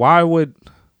guy's name. Why would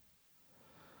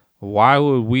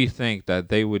we think that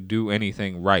they would do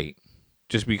anything right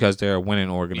just because they're a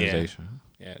winning organization?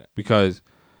 Yeah. Because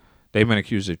they've been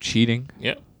accused of cheating.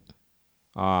 Yep.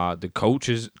 The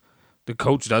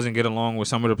coach doesn't get along with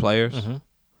some of the players. Mm-hmm.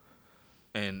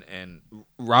 And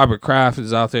Robert Kraft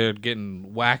is out there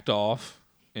getting whacked off.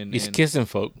 He's kissing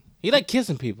folk. He like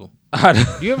kissing people.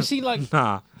 You ever see like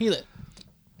nah. He like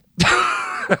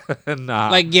nah.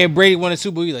 like Brady won a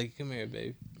Super Bowl. He like, come here,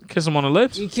 baby. Kiss him on the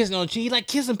lips? He kissing on the cheek. He like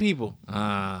kissing people.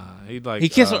 He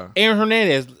kissed Aaron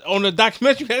Hernandez on the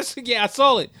documentary. Yeah, I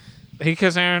saw it. He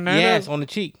kissed Aaron Hernandez? Yes, on the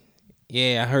cheek.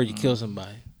 Yeah, I heard you kill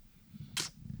somebody.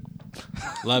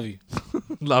 Love you.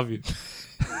 Love you.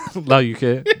 Love you,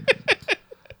 kid.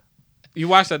 You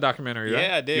watched that documentary, right?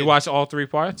 Yeah, I did. You watched all 3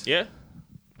 parts? Yeah.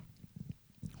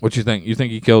 What you think? You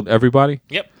think he killed everybody?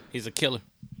 Yep. He's a killer.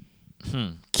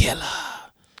 Killer.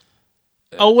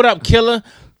 Oh, what up, killer?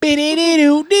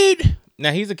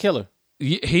 Now, he's a killer.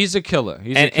 He's a killer.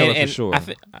 He's a killer for sure.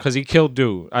 Because he killed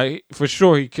dude. For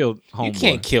sure he killed homeboy. You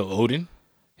can't kill Odin.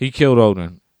 He killed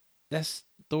Odin. That's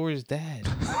Thor's dad.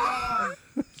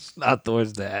 It's not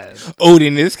Thor's dad.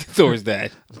 Odin is Thor's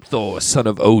dad. Thor, son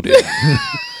of Odin.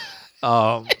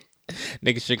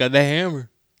 Nigga should got the hammer.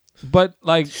 But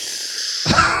like,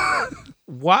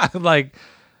 why? Like,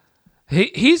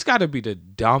 he's got to be the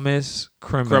dumbest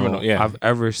criminal I've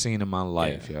ever seen in my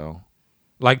life, yo.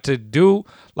 Like to do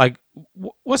like,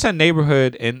 what's that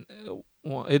neighborhood in?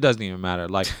 Well, it doesn't even matter.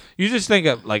 Like you just think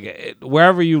of like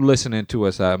wherever you listening to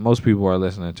us at. Most people are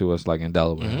listening to us like in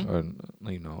Delaware or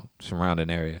surrounding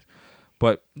areas.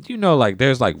 But like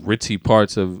there's like ritzy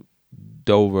parts of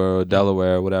Dover or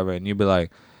Delaware or whatever, and you'd be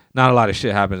like, not a lot of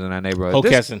shit happens in that neighborhood.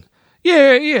 Hockessin.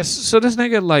 Yeah. So this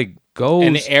nigga like goes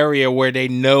in the area where they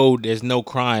know there's no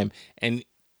crime, and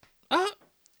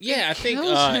yeah, I think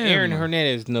Aaron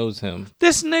Hernandez knows him.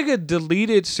 This nigga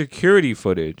deleted security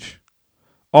footage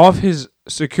off his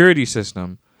security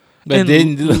system, but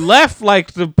then left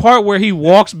like the part where he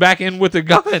walks back in with a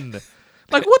gun.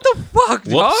 Like what the fuck,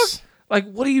 dog?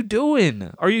 Like what are you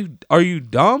doing? Are you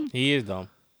dumb? He is dumb.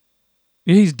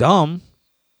 He's dumb.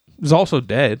 He's also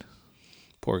dead.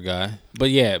 Poor guy. But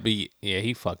yeah,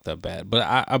 he fucked up bad. But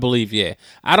I believe,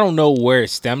 I don't know where it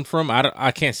stemmed from.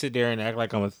 I can't sit there and act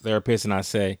like I'm a therapist and I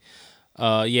say,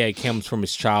 it comes from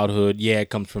his childhood. Yeah, it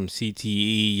comes from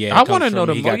CTE. Yeah, I want to know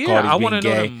the motive. I want to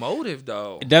know the motive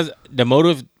though. The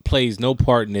motive plays no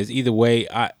part in this. Either way,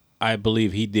 I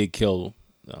believe he did kill.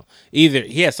 Either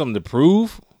he had something to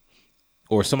prove,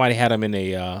 or somebody had him in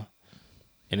an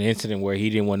incident where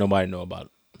he didn't want nobody to know about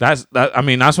it. That's what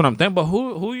I'm thinking. But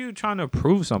who are you trying to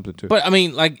prove something to? But I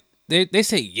mean, like they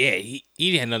say,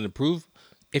 he had nothing to prove.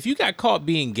 If you got caught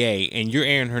being gay and you're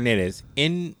Aaron Hernandez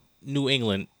in New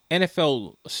England,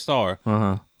 NFL star,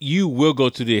 you will go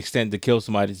to the extent to kill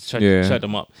somebody to shut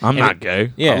them up. I'm And not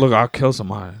gay. Yeah. Look, I'll kill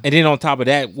somebody. And then on top of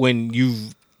that, when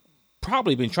you've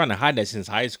probably been trying to hide that since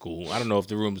high school, I don't know if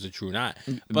the rumors are true or not.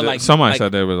 But like somebody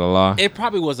said there was a lie. It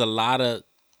probably was a lot of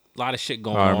shit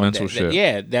going on. Mental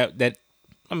shit. That.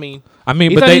 I mean,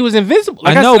 he thought they, he was invincible.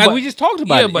 Like I know, like but we just talked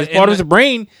about it. but His part of his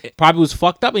brain probably was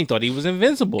fucked up, and he thought he was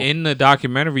invincible. in the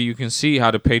documentary, you can see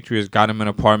how the Patriots got him an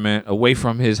apartment away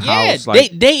from his yeah, house.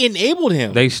 Like they enabled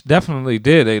him. they definitely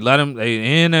did. They let him.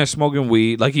 They in there smoking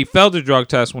weed. Like he failed the drug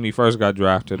test when he first got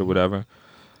drafted or whatever,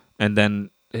 and then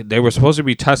they were supposed to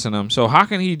be testing him. So how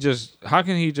can he just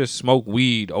smoke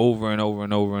weed over and over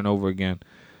and over and over again?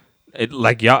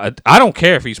 Like y'all, I don't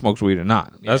care if he smokes weed or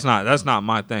not. That's not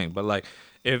my thing. But like.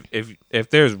 If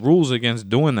there's rules against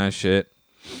doing that shit,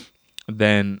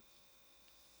 then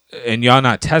and y'all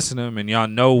not testing him and y'all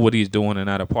know what he's doing in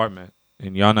that apartment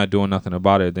and y'all not doing nothing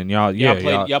about it, then y'all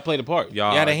played a part.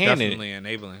 Y'all had a hand definitely in it.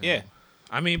 Enabling him. Yeah,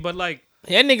 I mean, but like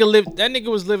that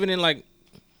nigga was living in like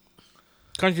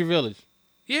country village.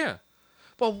 Yeah,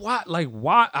 but why? Like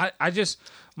why? I just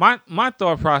my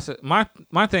thought process.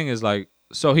 My thing is like,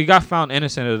 so he got found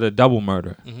innocent of the double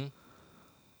murder,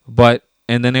 but.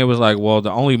 And then it was like, well,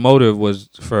 the only motive was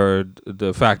for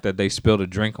the fact that they spilled a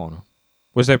drink on him.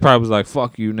 Which they probably was like,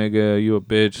 fuck you, nigga, you a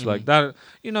bitch. Like that,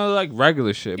 like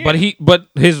regular shit. Yeah. But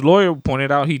his lawyer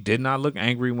pointed out he did not look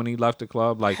angry when he left the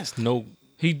club. Like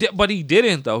he did, but he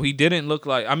didn't though. He didn't look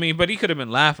like, but he could have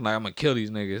been laughing like, I'm gonna kill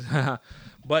these niggas.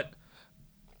 But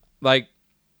like,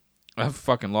 I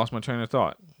fucking lost my train of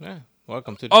thought. Yeah.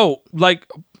 Welcome to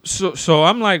so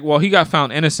I'm like, well, he got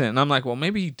found innocent. And I'm like, well,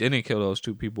 maybe he didn't kill those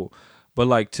two people. But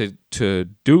like to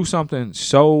do something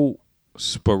so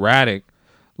sporadic,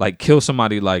 like kill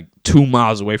somebody like 2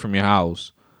 miles away from your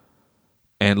house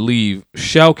and leave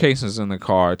shell casings in the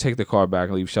car, take the car back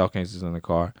and leave shell casings in the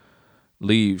car,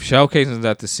 leave shell casings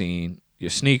at the scene, your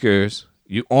sneakers,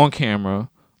 you on camera,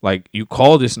 like you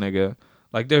call this nigga,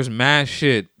 like there's mad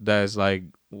shit that's like,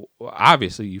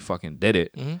 obviously you fucking did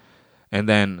it. Mm-hmm. And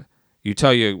then you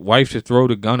tell your wife to throw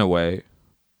the gun away.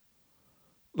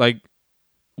 Like,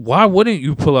 why wouldn't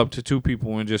you pull up to two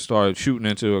people and just start shooting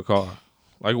into a car?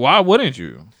 Like, why wouldn't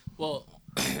you? Well,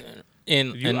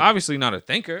 you're obviously not a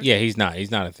thinker. Yeah, he's not.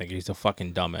 He's not a thinker. He's a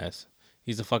fucking dumbass.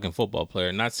 He's a fucking football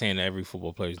player. Not saying that every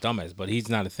football player is dumbass, but he's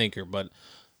not a thinker. But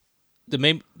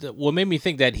what made me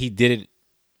think that he did it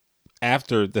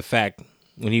after the fact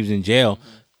when he was in jail,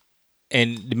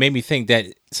 and it made me think that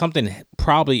something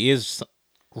probably is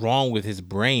wrong with his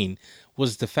brain,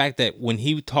 was the fact that when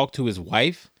he talked to his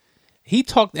wife, he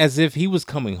talked as if he was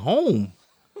coming home.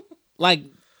 Like,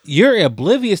 you're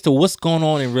oblivious to what's going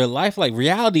on in real life. Like,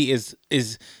 reality is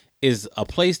a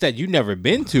place that you've never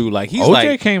been to. Like, he's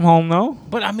OJ came home though.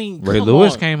 But I mean, Ray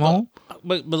Lewis came home.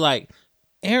 But like,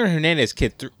 Aaron Hernandez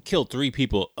killed 3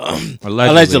 people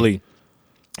allegedly,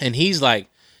 and he's like,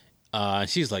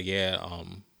 she's like, yeah,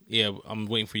 I'm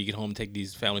waiting for you to get home and take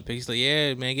these family pictures. He's like,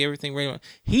 yeah, man, get everything ready.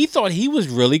 He thought he was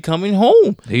really coming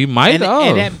home. He might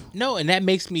have.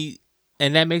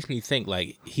 And that makes me think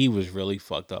like he was really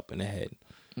fucked up in the head.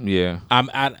 Yeah.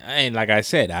 And like I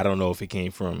said, I don't know if it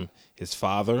came from his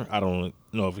father. I don't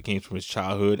know if it came from his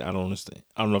childhood. I don't understand.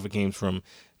 I don't know if it came from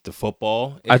the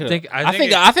football. I think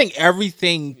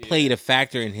everything played a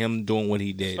factor in him doing what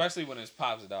he did. Especially when his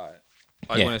pops died.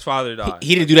 When his father died.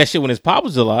 He didn't do that shit when his pop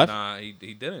was alive. Nah, he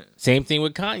didn't. Same thing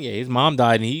with Kanye. His mom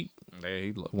died and he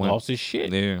lost his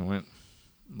shit. Yeah, went.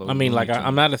 I mean, like,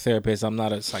 I'm not a therapist. I'm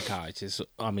not a psychologist.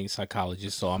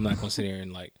 Psychologist. So I'm not going to sit here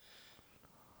and like.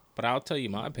 But I'll tell you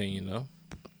my opinion though.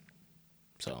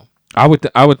 So I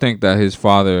would think that his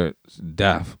father's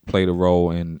death played a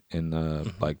role in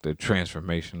like the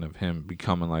transformation of him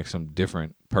becoming like some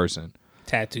different person.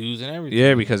 Tattoos and everything.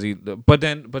 Yeah, because but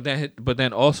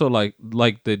then also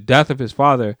like the death of his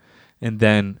father, and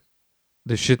then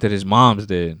the shit that his mom's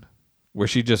did. Where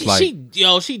she just like she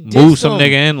did moved some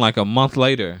nigga in like a month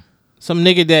later. Some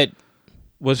nigga that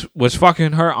was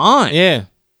fucking her aunt. Yeah.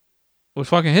 Was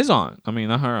fucking his aunt. I mean,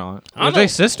 not her aunt. Was they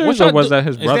sisters or was that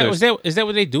his brothers? Is that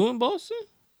what they do in Boston?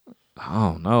 I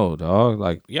don't know, dog.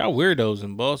 Like, y'all weirdos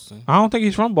in Boston. I don't think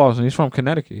he's from Boston. He's from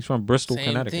Connecticut. He's from Bristol, same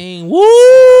Connecticut. Thing. Woo!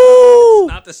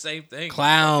 It's not the same thing.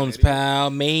 Clowns, pal.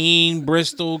 Maine,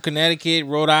 Bristol, Connecticut,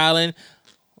 Rhode Island.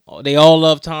 They all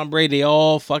love Tom Brady. They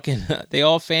all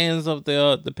fans of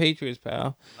the Patriots,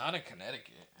 pal. Not in Connecticut.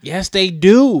 Yes, they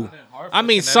do. Hartford, I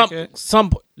mean,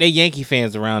 some they Yankee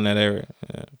fans around that area.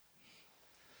 Yeah.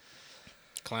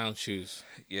 Clown shoes.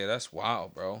 Yeah, that's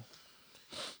wild, bro.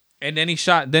 And then he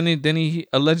shot. Then he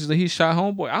allegedly he shot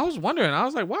homeboy. I was wondering. I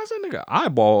was like, why is that nigga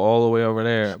eyeball all the way over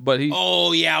there? But he.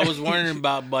 Oh yeah, I was wondering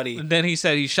about Buddy. And then he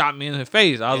said he shot me in the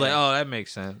face. I was like, oh, that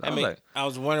makes sense. I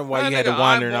was wondering why you had to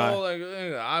wander on. Like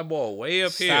eyeball way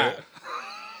up here.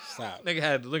 Stop. Nigga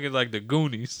had looking like the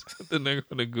Goonies. The nigga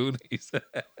from the Goonies.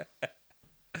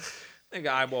 Nigga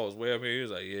eyeball was way up here. He was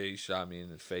like, yeah, he shot me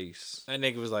in the face. That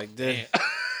nigga was like, damn.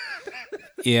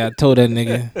 Yeah, I told that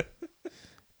nigga.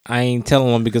 I ain't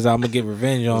telling him because I'm gonna get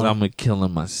revenge on him. I'm gonna kill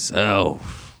him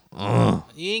myself. You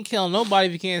ain't killing nobody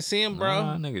if you can't see him, bro.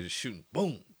 Nah, nigga just shooting.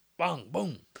 Boom, bang,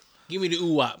 boom. Give me the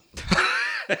ooh-wop.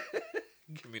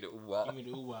 Give me the ooh-wop. Give me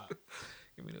the ooh-wop.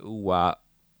 Give me the ooh-wop.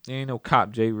 You ain't no cop,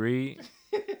 Jay Reed.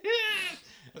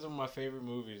 That's one of my favorite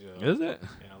movies, yo. Is it?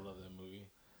 Yeah, I love that movie.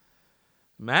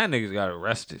 Mad niggas got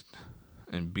arrested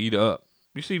and beat up.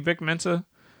 You see Vic Mensa?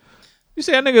 You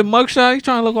see that nigga mugshot? He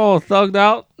trying to look all thugged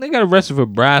out. They got arrested for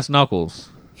brass knuckles.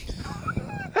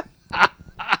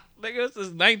 Nigga, this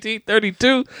is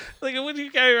 1932. Nigga, what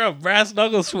you carry around brass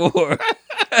knuckles for? Let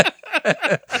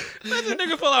the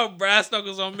nigga pull out brass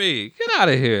knuckles on me. Get out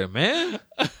of here, man.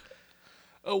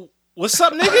 Oh, what's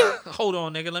up, nigga? Hold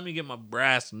on, nigga. Let me get my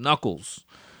brass knuckles.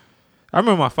 I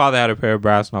remember my father had a pair of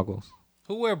brass knuckles.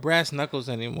 Who wear brass knuckles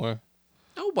anymore?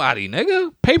 Nobody,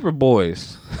 nigga. Paper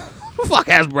boys. Who the fuck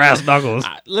has brass knuckles?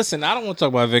 Listen, I don't want to talk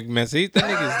about Vic Mensa. That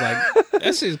nigga's like,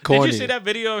 that shit's corny. Did you see that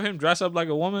video of him dressed up like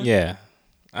a woman? Yeah.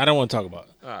 I don't want to talk about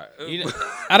it. All right.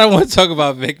 I don't want to talk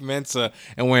about Vic Mensa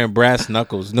and wearing brass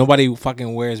knuckles. Nobody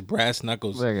fucking wears brass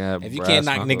knuckles. If you can't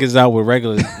knock niggas out with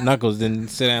regular knuckles, then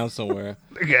sit down somewhere.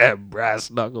 Nigga had brass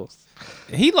knuckles.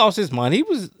 He lost his mind. He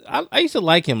was. I used to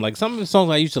like him. Like some of the songs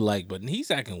I used to like, but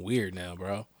he's acting weird now,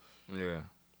 bro. Yeah.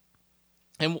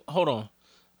 And hold on,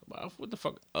 what the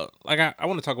fuck? Like I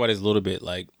want to talk about this a little bit.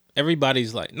 Like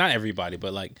everybody's like, not everybody,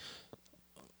 but like,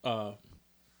 what's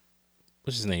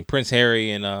his name? Prince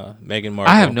Harry and Meghan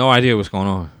Markle. I have no idea what's going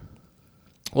on.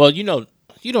 Well, you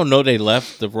don't know they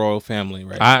left the royal family,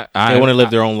 right? They want to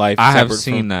live their own life. I have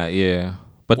seen that, yeah.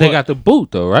 But they got the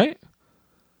boot though, right?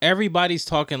 Everybody's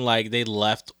talking like they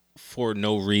left for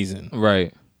no reason.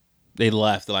 Right. They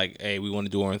left like, hey, we want to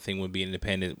do our own thing. We'll be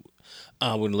independent. We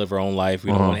want to live our own life.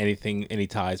 We don't want any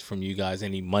ties from you guys,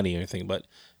 any money or anything. But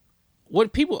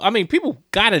what people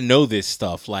got to know this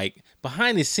stuff. Like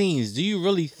behind the scenes, do you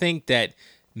really think that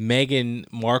Meghan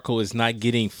Markle is not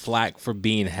getting flack for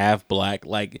being half black?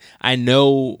 Like I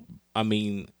know,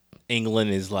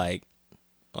 England is like,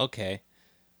 okay,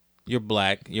 you're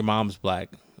black, your mom's black.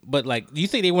 But like, do you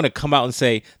think they want to come out and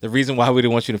say the reason why we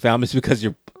didn't want you to family is because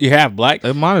you're half black?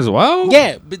 They might as well.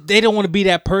 Yeah, but they don't want to be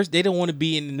that person. They don't want to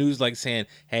be in the news like saying,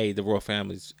 "Hey, the royal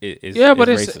family is yeah." But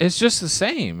racist. it's just the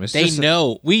same. They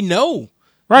know. We know.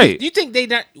 Right? Do you think they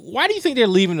not? Why do you think they're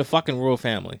leaving the fucking royal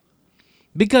family?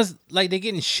 Because like they're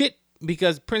getting shit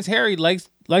because Prince Harry likes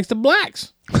the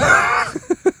blacks. That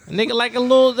nigga like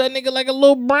a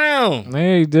little brown.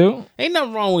 Yeah, you do. Ain't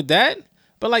nothing wrong with that.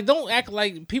 But like, don't act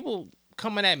like people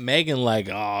coming at Meghan like,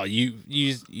 oh,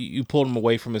 you pulled him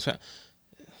away from his family.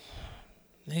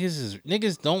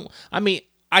 Niggas don't.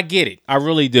 I get it. I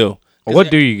really do.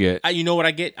 What do you get? You know what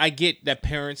I get? I get that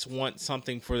parents want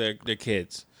something for their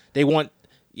kids. They want,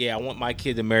 I want my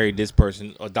kid to marry this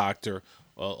person, a doctor,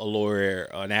 a lawyer,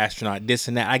 an astronaut, this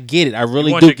and that. I get it. I really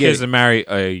you want do your get kids it. to marry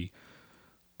a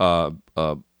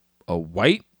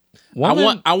white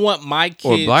woman? I want my kids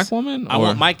or a black woman. I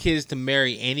want my kids to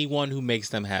marry anyone who makes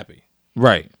them happy.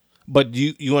 Right. But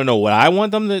you want to know what I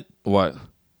want them to? What?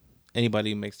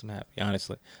 Anybody who makes them happy.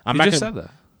 Honestly, I'm not just said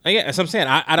that. Yeah, that's what I'm saying.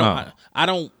 I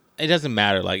don't. It doesn't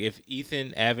matter. Like if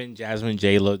Ethan, Evan, Jasmine,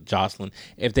 Jayla, Jocelyn,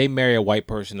 if they marry a white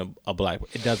person, a black,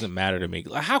 it doesn't matter to me.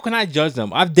 Like, how can I judge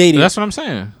them? I've dated. That's what I'm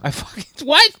saying. I fucking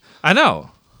what? I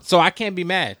know. So I can't be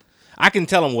mad. I can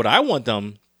tell them what I want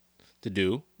them to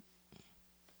do.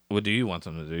 What do you want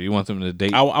them to do? You want them to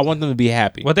date? I want them to be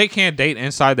happy. Well, they can't date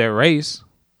inside their race.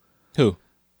 Who?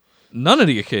 None of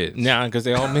your kids. Nah, because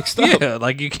they all mixed up. Yeah,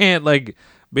 like you can't like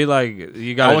be like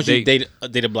you got. I want you to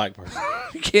date a black person.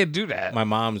 You can't do that. My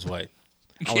mom's white.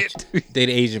 You can't date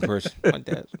an Asian person.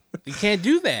 You can't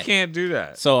do that. You can't do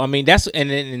that. So that's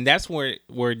that's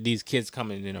where these kids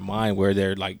come in their mind where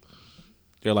they're like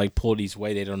pulled each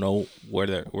way. They don't know where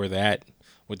they're at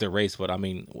with their race. But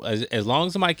as long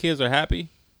as my kids are happy,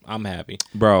 I'm happy,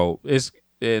 bro. It's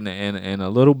in a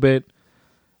little bit.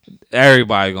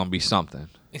 Everybody gonna be something.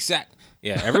 Exactly.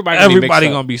 Yeah. Everybody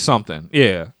gonna be something.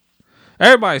 Yeah.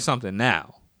 Everybody's something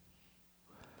now.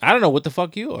 I don't know what the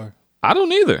fuck you are. I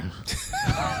don't either.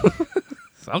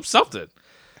 I'm something.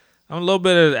 I'm a little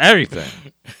bit of everything.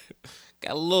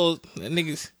 Got a little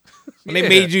niggas. When they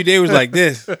made you, they was like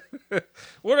this.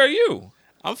 What are you?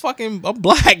 I'm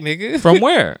black, nigga. From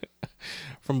where?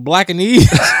 From Black and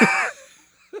East.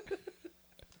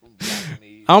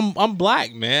 I'm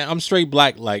black, man. I'm straight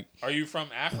black. Like, Are you from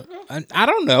Africa? I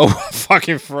don't know where I'm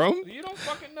fucking from. You don't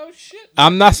fucking know shit.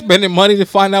 I'm not spending money to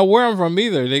find out where I'm from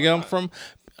either, nigga. I'm from,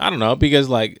 I don't know, because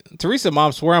like Teresa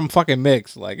mom swear I'm fucking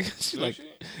mixed. Like, she's like,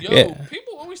 Yo, yeah.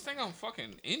 people always think I'm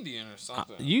fucking Indian or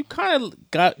something. You kind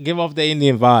of give off the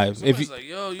Indian vibe. Somebody's If you, like,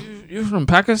 yo, you from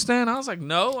Pakistan? I was like,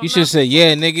 no. I'm you should not. say,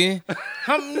 yeah, nigga.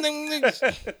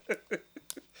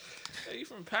 Hey, you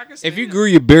from Pakistan? If you grew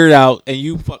your beard out and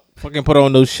you fucking put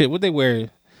on those shit, what they wear?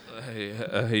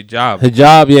 hijab.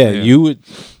 Hijab, yeah. You would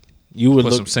Put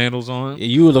look some sandals on. Yeah,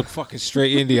 you would look fucking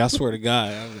straight Indian. I swear to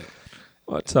God. I was like,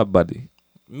 What's up, buddy?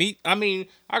 I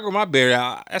grew my beard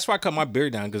out. That's why I cut my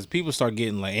beard down because people start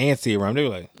getting like antsy around. They were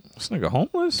like, This nigga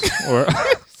homeless or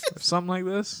something like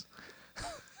this.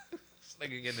 This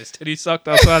nigga getting his titty sucked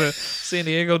outside of San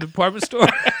Diego department store.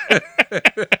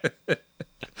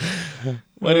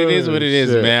 But it is what it is,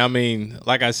 shit. man. I mean,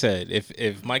 like I said,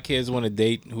 if my kids want to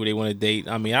date who they want to date,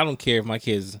 I mean, I don't care if my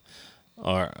kids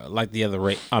are like the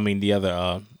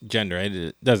other gender.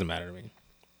 It doesn't matter to me.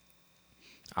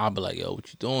 I'll be like, yo,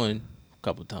 what you doing? A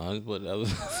couple times, but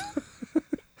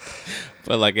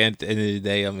but like at the end of the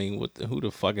day, I mean, who the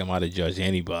fuck am I to judge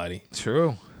anybody?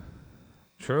 True.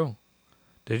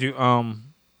 Did you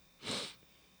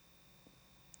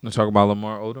let's talk about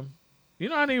Lamar Odom? You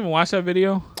know, I didn't even watch that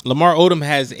video. Lamar Odom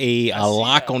has a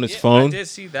lock on his phone. I did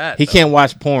see that. He can't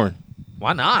watch porn.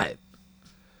 Why not?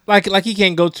 Like he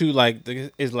can't go to like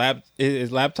his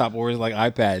laptop or his like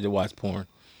iPad to watch porn.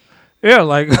 Yeah,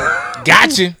 like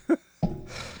Gotcha.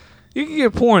 you can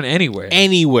get porn anywhere.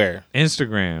 Anywhere.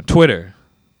 Instagram, Twitter.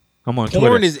 I'm on Twitter.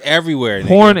 Porn is everywhere.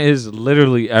 Porn is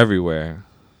literally everywhere.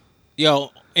 Yo,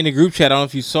 in the group chat, I don't know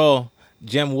if you saw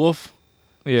Jem Wolf.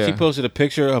 Yeah. She posted a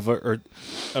picture of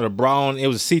a bra on. It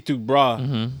was a see-through bra.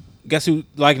 Mm-hmm. Guess who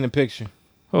liking the picture?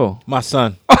 Oh. My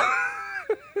son.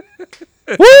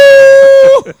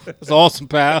 Woo! That's awesome,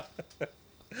 pal.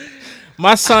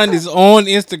 My son is on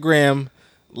Instagram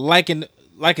liking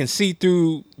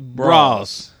see-through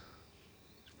bras.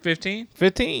 15?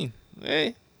 15.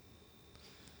 Hey.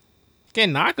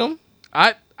 Can't knock him.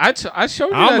 I showed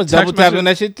you I'm that double text tapping that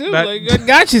message. shit too. that- Like, I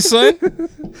got you, son.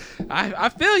 I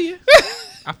feel you.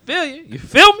 I feel you. You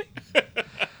feel me?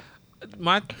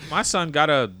 My son got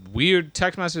a weird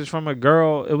text message from a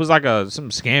girl. It was like some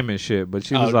scamming shit, but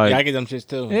she was like, I get them shits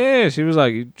too. yeah, she was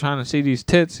like, you trying to see these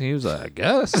tits? And he was like, I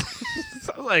guess.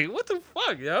 So I was like, what the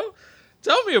fuck, yo?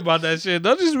 Tell me about that shit.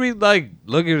 Don't just be like,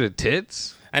 look at the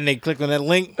tits. And they clicked on that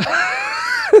link.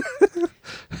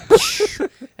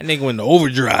 And they went into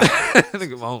overdrive.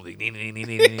 Nigga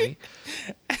only.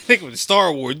 I think it was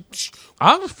Star Wars.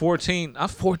 I was 14. I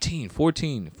was 14 and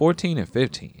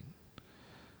 15.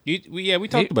 We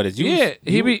talked about this.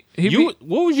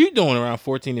 What was you doing around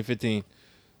 14 and 15?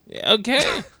 Yeah,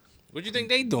 okay. What you think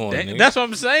they doing? nigga? That's what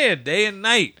I'm saying. Day and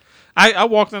night. I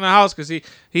walked in the house because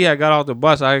he had got off the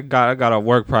bus. I got off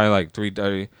work probably like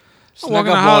 3:30. I walk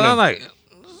in the house. I'm like,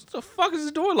 what the fuck is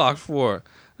the door locked for?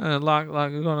 And lock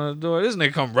going on the door. This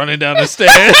nigga come running down the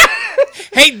stairs.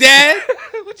 Hey, Dad.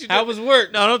 What you How was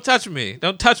work? No, don't touch me.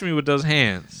 Don't touch me with those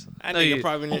hands. I know you're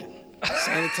probably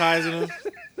sanitizing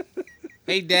them.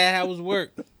 Hey, Dad, how was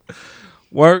work?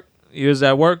 Work? You was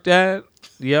at work, Dad?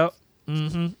 Yep.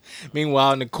 Mm-hmm.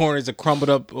 Meanwhile, in the corners, a crumbled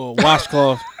up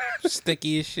washcloth.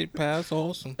 Sticky as shit, pal. That's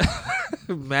awesome.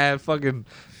 Mad fucking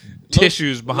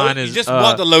tissues behind his. You just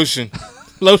bought the lotion.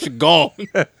 Lotion gone.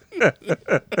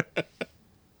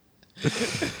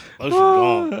 Lotion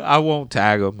gone. I won't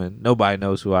tag him, and nobody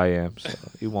knows who I am, so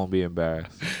he won't be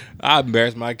embarrassed. I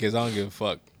embarrass my kids. I don't give a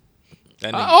fuck.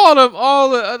 That nigga, All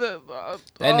the other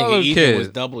that all nigga them Ethan kids. was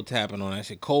double tapping on that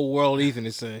shit. Cold World Ethan,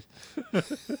 it said.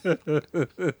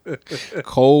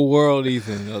 Cold World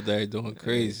Ethan out there doing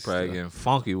crazy. Probably stuff. getting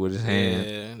funky with his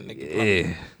hand. Yeah,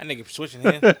 Yeah. that nigga switching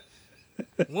hands.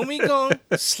 When we gon'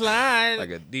 slide,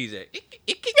 Like a DJ.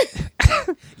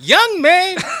 young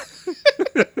man.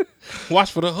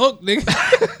 Watch for the hook, nigga.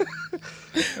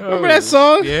 Remember that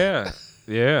song? Yeah.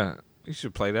 Yeah. You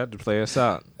should play that to play us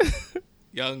out.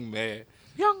 Young man.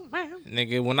 Young man.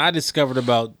 Nigga, when I discovered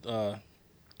about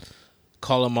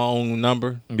calling my own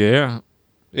number, Yeah.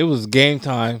 it was game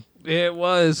time. Yeah, it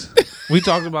was. We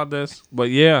talked about this. But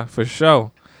yeah, for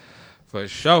sure. For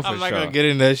sure. I'm not gonna get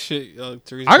in that shit.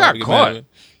 Teresa I got probably get mad caught. at me.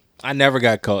 I never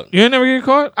got caught. You ain't never get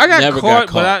caught? I got Never caught,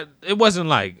 got but it wasn't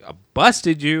like I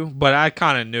busted you, but I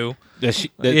kind of knew.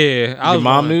 Yeah, I your was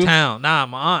mom going knew? to town. Nah,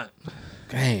 my aunt.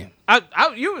 Damn.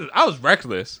 I was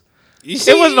reckless. You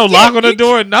see, There was no lock on the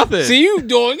door or nothing. See you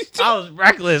doing? I was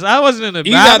reckless. I wasn't in the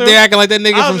You out bathroom. there acting like that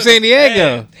nigga I from was in San the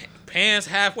Diego. bed, pants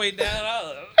halfway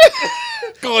down.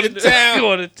 Going to town.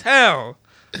 Going to town.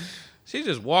 She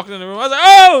just walked in the room. I was like,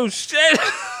 oh, shit.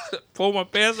 Pull my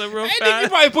pants up real Hey, nigga, fast. you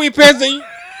probably put your pants on. You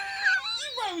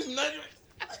probably was nutting.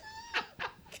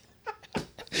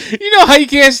 You know how you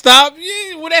can't stop?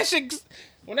 When that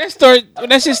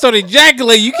shit started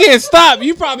ejaculating, you can't stop.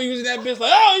 You probably was in that bitch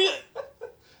like, oh yeah.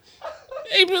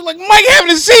 He was like Mike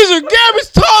having a seizure, grab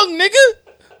his tongue, nigga.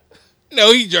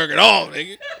 No, he jerking off,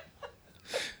 nigga.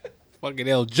 Fucking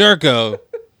El Jerko.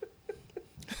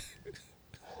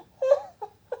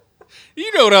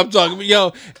 You know what I'm talking about,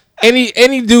 yo.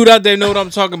 Any dude out there know what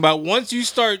I'm talking about. Once you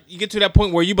get to that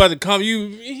point where you about to come,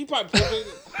 he probably that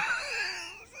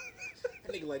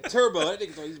nigga like Turbo. That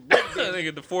nigga he's That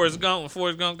nigga the Forrest Gump. When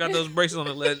Forrest Gump got those braces on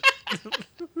the leg.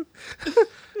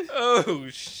 Oh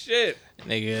shit,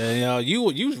 nigga. You know, you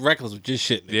was reckless with just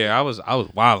shit. Nigga. Yeah, I was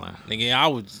wilding. Nigga,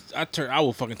 I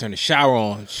would fucking turn the shower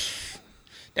on.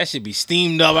 That should be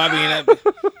steamed up. I be in that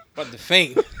about to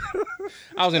faint.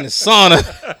 I was in the sauna.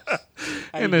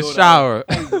 In the shower.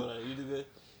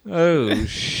 Oh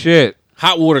shit.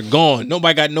 Hot water gone.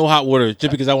 Nobody got no hot water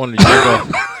just because I wanted to jerk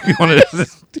off. You wanted to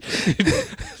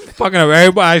fucking up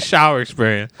everybody's shower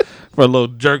experience for a little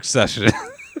jerk session.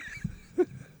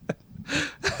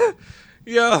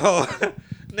 Yo,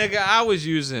 nigga, I was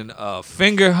using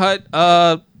Finger Hut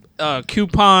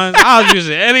coupons. I was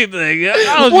using anything.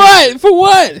 What? For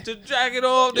what? To drag it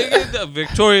off, nigga. The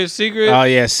Victoria's Secret. Oh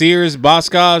yeah, Sears,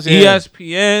 Boscov's, yeah.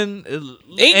 ESPN.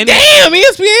 Damn,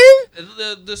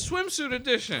 ESPN. The swimsuit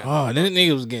edition. Oh, that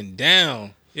nigga was getting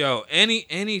down. Yo,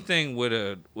 anything with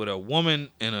a woman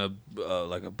in a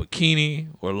like a bikini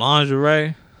or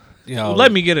lingerie. Yo,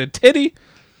 Let me get a titty.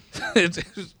 It's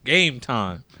game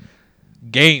time.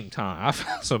 Game time. I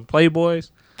found some Playboys.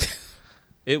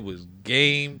 It was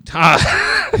game time.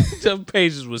 Some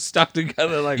pages was stuck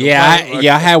together like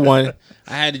I had one.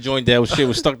 I had to join that shit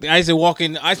was stuck. I used to walk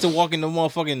in the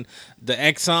motherfucking the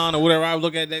Exxon or whatever. I would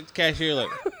look at that cashier like,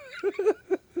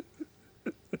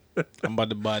 I'm about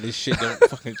to buy this shit. Don't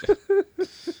fucking.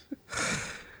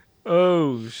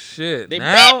 Oh shit! They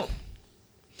now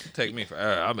take me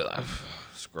forever. I'll be like,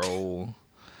 scroll.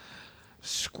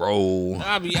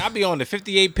 I'll be on the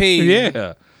 58 page.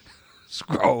 Yeah,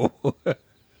 scroll.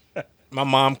 My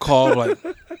mom called like,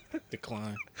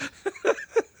 decline.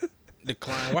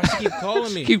 Why she keep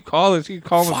calling me? She keep calling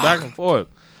Fuck. back and forth.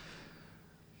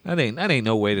 That ain't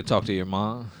no way to talk to your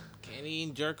mom. Can't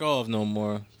even jerk off no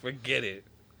more. Forget it.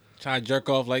 Try to jerk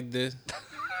off like this.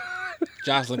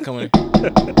 Jocelyn coming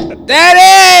in.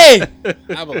 Daddy!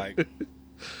 I be like,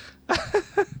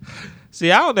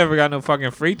 See, I don't never got no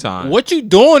fucking free time. what you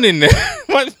doing in there?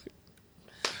 What?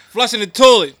 Flushing the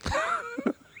toilet.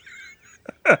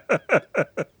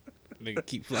 Nigga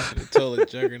keep flushing the toilet,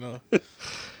 jerking off.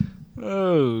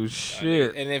 Oh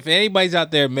shit! And if anybody's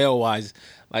out there male wise,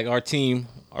 like our team,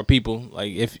 our people,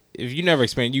 like if you never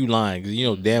experienced, you lying because you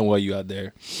know damn well you out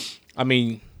there. I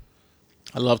mean,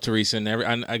 I love Teresa,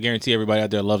 and I guarantee everybody out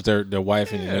there loves their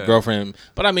wife and their girlfriend.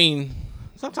 But I mean,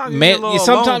 Sometimes you get a little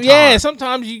sometimes alone time.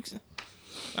 sometimes you.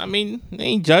 I mean, they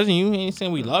ain't judging you, they ain't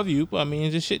saying we love you, but I mean,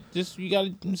 it's just shit. Just you got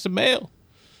it's a male.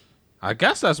 I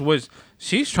guess that's what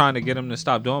she's trying to get him to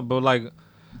stop doing, but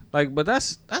but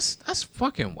that's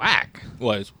fucking whack.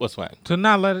 What's whack? To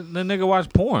not let the nigga watch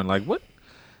porn. Like what?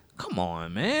 Come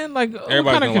on, man. Like what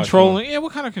Everybody's kind of gonna watch controlling? Yeah,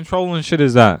 what kind of controlling shit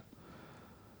is that?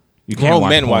 You can't Grown watch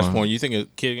men porn. watch porn. You think a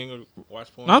kid ain't gonna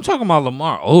watch porn? No, I'm talking about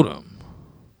Lamar Odom.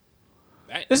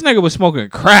 This nigga was smoking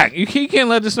crack. You can't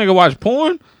let this nigga watch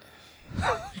porn.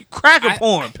 Crack or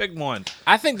porn, pick one.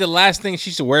 I think the last thing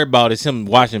she should worry about is him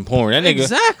watching porn. That nigga,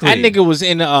 Exactly. That nigga was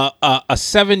in a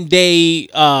 7-day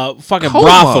fucking Coma.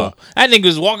 brothel. That nigga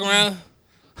was walking around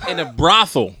in a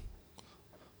brothel.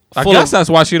 I Full guess of- that's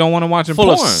why she don't want to watch full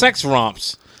porn. of sex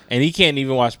romps, and he can't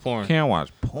even watch porn. Can't watch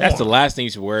porn. That's the last thing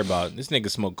you should worry about. This nigga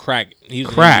smoked crack. He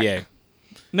was Crack. In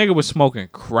the NBA. Nigga was smoking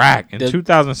crack in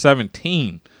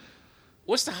 2017.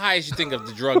 What's the highest you think of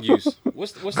the drug use?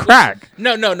 What's Crack.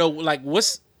 No. Like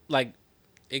what's like?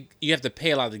 You have to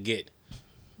pay a lot to get.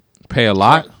 Pay a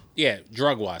lot. Yeah,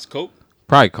 drug wise, coke.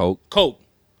 Probably coke. Coke.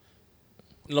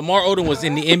 Lamar Odom was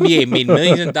in the NBA, made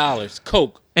millions of dollars.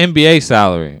 Coke. NBA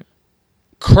salary.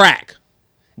 Crack.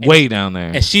 Way down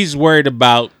there. And she's worried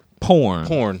about Porn.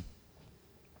 porn.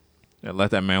 Yeah,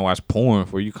 let that man watch porn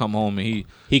before you come home and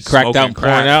He cracked out smoking and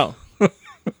pouring out.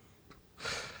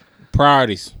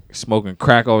 Priorities. Smoking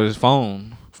crack over his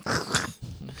phone.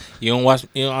 You don't watch.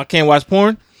 I can't watch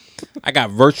porn. I got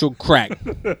virtual crack.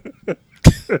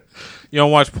 You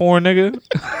don't watch porn, nigga?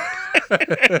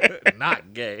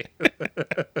 Not gay.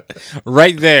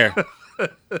 Right there.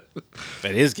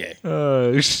 That is gay.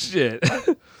 Oh shit.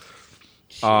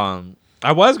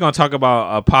 I was gonna talk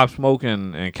about Pop Smoke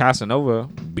and Casanova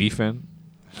beefing.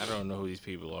 I don't know who these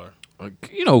people are.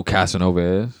 You know who Casanova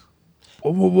is?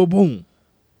 Boom, boom, boom, boom.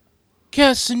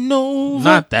 Casanova.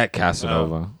 Not that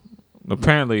Casanova.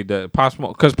 Apparently, the Pop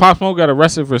Smoke, because Pop Smoke got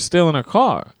arrested for stealing a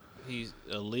car. He's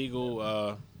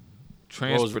illegal.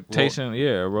 Transportation,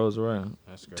 Rolls Royce.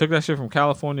 That's great. Took that shit from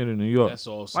California to New York. That's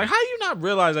awesome. Like, how you not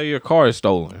realize that your car is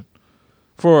stolen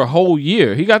for a whole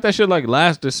year? He got that shit like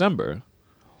last December.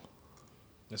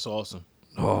 That's awesome.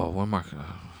 Oh, when I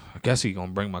guess he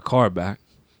gonna bring my car back.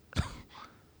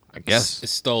 I guess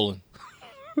It's stolen.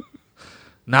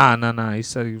 Nah. He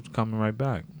said he was coming right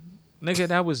back. Nigga,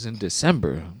 that was in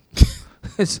December.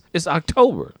 It's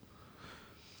October.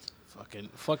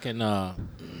 Fucking.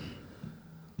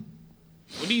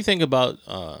 What do you think about?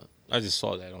 I just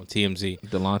saw that on TMZ.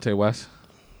 Delonte West.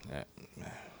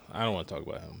 I don't want to talk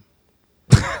about him.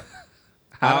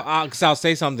 Because I'll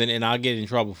say something and I'll get in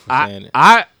trouble for saying it.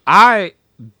 I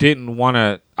didn't want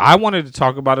to. I wanted to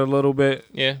talk about it a little bit.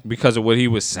 Yeah. Because of what he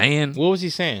was saying. What was he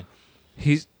saying?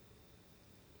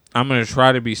 I'm gonna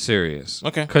try to be serious.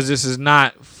 Okay. Because this is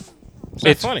not.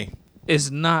 It's funny.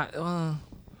 It's not.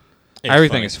 It's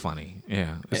Everything funny. is funny.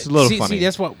 Yeah, it's a little funny. See,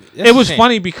 that's what it was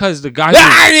funny because the guy.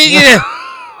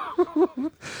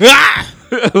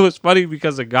 It was funny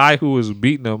because the guy who was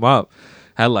beating him up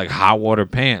had like hot water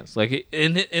pants, like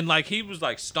and like he was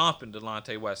like stomping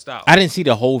Delonte West out. I didn't see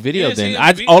the whole video. You didn't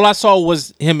Then see him all I saw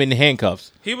was him in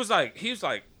handcuffs. He was like,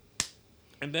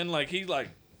 and then like he like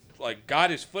got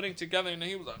his footing together, and then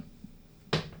he was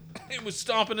like, he was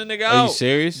stomping the nigga out. Are you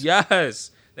serious?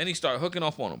 Yes. Then he started hooking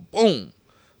off on him. Boom,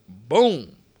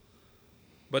 boom.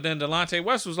 But then Delonte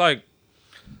West was like,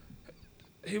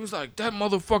 he was like, that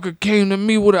motherfucker came to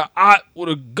me with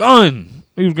a gun.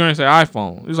 He was gonna say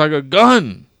iPhone. He was like, a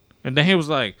gun. And then he was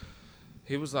like,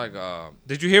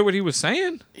 did you hear what he was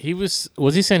saying?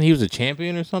 Was he saying he was a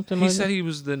champion or something? He said he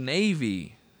was the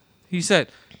Navy. He said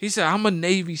I'm a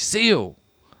Navy SEAL.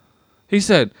 He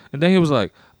said, and then he was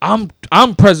like, I'm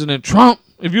President Trump.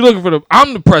 If you're looking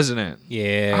I'm the president.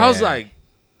 Yeah. I was like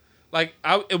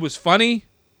it was funny.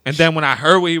 And then when I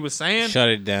heard what he was saying, shut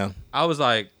it down. I was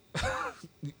like,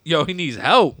 yo, he needs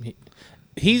help.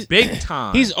 He's big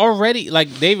time. He's already, like,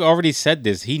 they've already said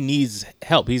this. He needs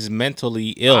help. He's mentally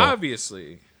ill.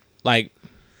 Obviously. Like,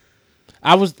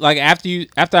 I was like,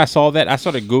 after I saw that, I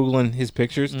started Googling his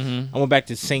pictures. Mm-hmm. I went back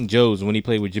to St. Joe's when he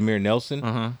played with Jameer Nelson.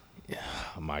 Uh-huh.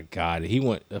 Oh my God, he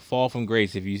went a fall from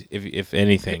grace. If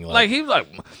anything, like he was like,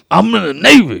 I'm in the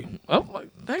Navy. I'm like,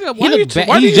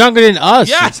 nigga, he's younger than us.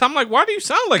 Yes, I'm like, why do you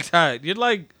sound like that? You're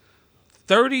like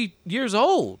 30 years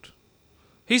old.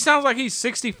 He sounds like he's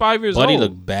 65 years old. Buddy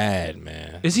look bad,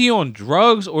 man. Is he on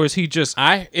drugs or is he just?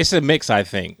 It's a mix. I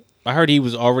think. I heard he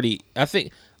was already. I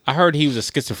heard he was a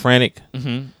schizophrenic.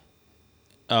 Mm-hmm.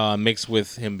 Mixed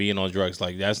with him being on drugs,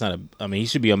 like that's not I mean, he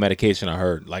should be on medication. I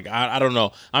heard. Like I don't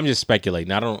know. I'm just speculating.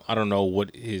 I don't know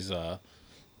what his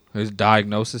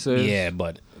diagnosis is. Yeah,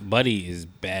 but Buddy is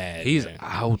bad. He's man.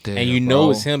 out there, and you bro.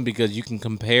 know it's him because you can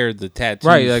compare the tattoos.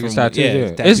 Right, like his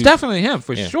tattoos. Yeah. It's definitely him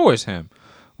for sure. It's him.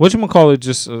 Whatchamacallit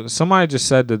just somebody just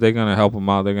said that they're gonna help him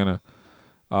out. They're gonna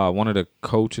one of the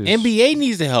coaches. NBA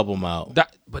needs to help him out.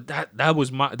 That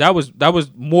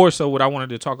was more so what I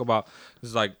wanted to talk about.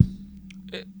 It's like.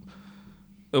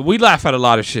 We laugh at a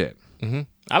lot of shit. Mm-hmm.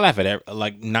 I laugh at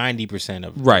like 90%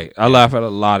 of it. Right. I laugh at a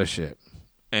lot of shit.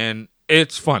 And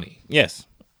it's funny. Yes.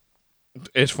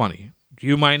 It's funny.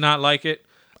 You might not like it.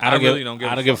 I really don't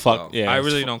give a fuck. Yeah, I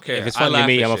really don't care. If it's funny to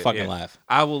me, I'm going to fucking laugh.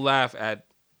 I will laugh at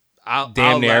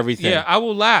damn near everything. Yeah, I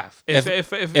will laugh.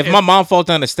 If my mom falls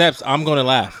down the steps, I'm going to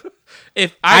laugh.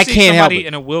 If I see somebody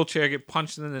in a wheelchair get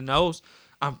punched in the nose,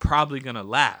 I'm probably gonna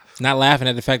laugh. Not laughing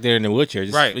at the fact they're in a wheelchair.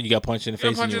 Just right. You got punched in the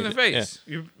face. Punched in the face.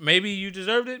 Yeah. Maybe you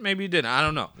deserved it. Maybe you didn't. I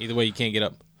don't know. Either way, you can't get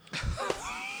up.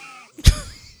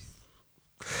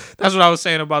 That's what I was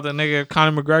saying about the nigga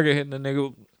Conor McGregor hitting the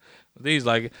nigga. These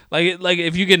like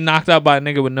if you get knocked out by a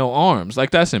nigga with no arms,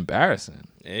 like that's embarrassing.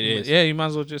 It is. Yeah, you might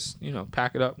as well just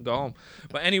pack it up and go home.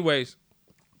 But anyways,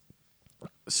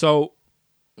 so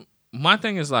my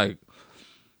thing is like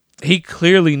he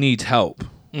clearly needs help.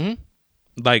 Mm-hmm.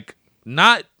 Like,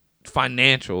 not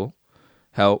financial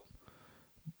help,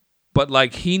 but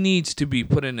like he needs to be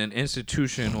put in an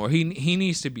institution or he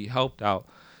needs to be helped out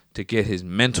to get his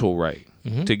mental right,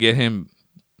 to get him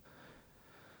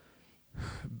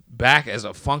back as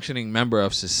a functioning member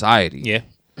of society. Yeah.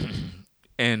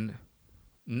 And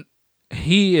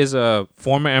he is a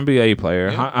former NBA player.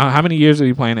 How many years did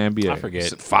he play in the NBA? I forget.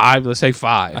 5. Let's say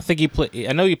 5. I think he played.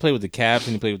 I know he played with the Cavs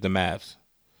and he played with the Mavs.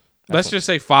 Let's just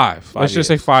say 5. Let's just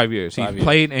say 5 years. He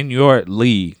played in your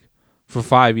league for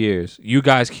 5 years. You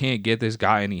guys can't get this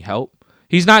guy any help.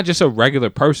 He's not just a regular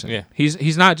person. Yeah.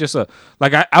 He's not just a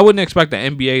like I wouldn't expect the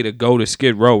NBA to go to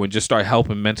Skid Row and just start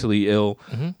helping mentally ill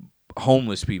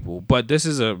homeless people. But this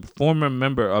is a former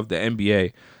member of the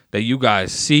NBA that you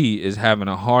guys see is having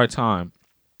a hard time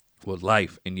with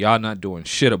life and y'all not doing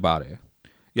shit about it.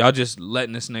 Y'all just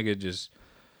letting this nigga just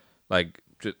I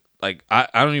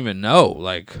don't even know.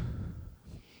 Like,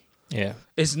 Yeah.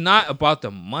 it's not about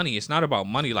the money. It's not about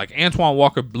money. Like Antoine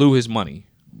Walker blew his money.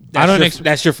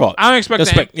 That's your fault. I don't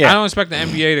expect yeah. I don't expect the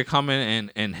NBA to come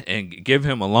in and give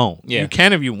him a loan. Yeah. You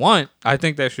can if you want. I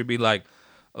think that should be like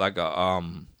a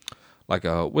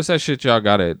what's that shit y'all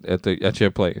got at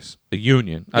your place? A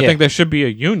union. I think there should be a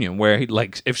union where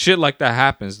if shit like that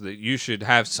happens, that you should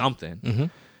have something. Mm-hmm.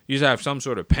 You should have some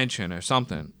sort of pension or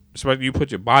something. Especially you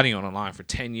put your body on the line for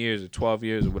 10 years or 12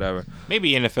 years or whatever.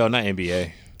 Maybe NFL, not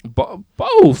NBA.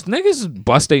 Both niggas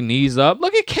bust their knees up.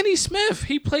 Look at Kenny Smith.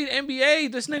 He played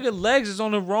NBA. This nigga legs is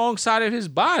on the wrong side of his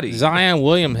body. Zion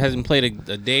Williams hasn't played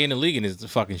a day in the league and his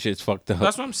fucking shit's fucked up.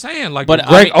 That's what I'm saying. Like, But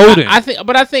Greg Oden.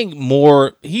 I think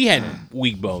more he had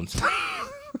weak bones.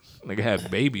 Nigga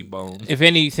had baby bones. If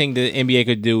anything, the NBA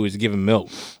could do is give him milk.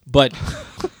 But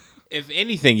if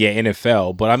anything, yeah,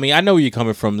 NFL. But I mean, I know where you're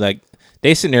coming from. Like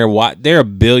they sitting there, they're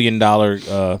 $1 billion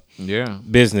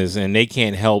business, and they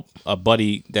can't help a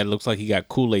buddy that looks like he got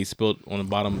Kool-Aid spilled on the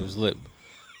bottom of his lip.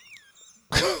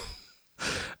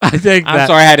 I'm sorry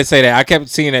I had to say that. I kept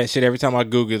seeing that shit every time I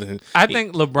Googled it. I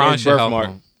think LeBron should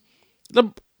help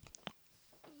him.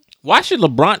 Why should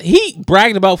LeBron? He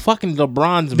bragged about fucking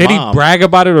LeBron's Did mom. he brag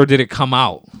about it or did it come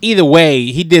out? Either way,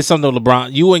 he did something to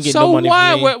LeBron. You wouldn't get no money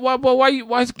from me.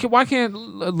 Why can't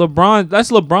LeBron? That's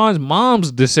LeBron's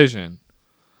mom's decision.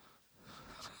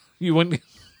 You wouldn't.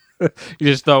 You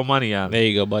just throw money at him. There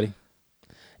you go, buddy.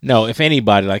 No, if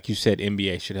anybody, like you said,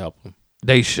 NBA should help him.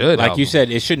 They should. Like you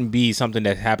said, it shouldn't be something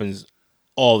that happens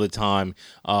all the time.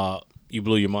 You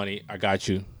blew your money. I got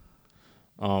you.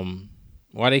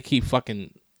 Why they keep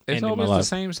fucking It's ending my always life? the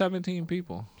same 17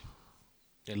 people.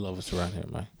 They love us around here,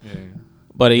 man. Yeah.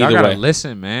 But Y'all either gotta way,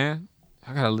 listen, man.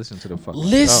 I gotta listen to the fucking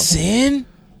listen.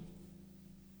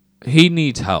 show. He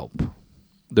needs help.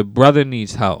 The brother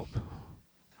needs help.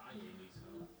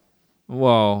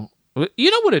 Well,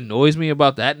 you know what annoys me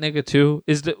about that nigga too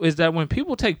is that when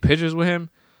people take pictures with him,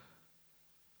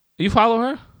 you follow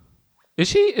her? Is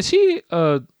she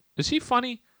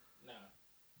funny? No.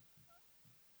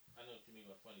 I know what you mean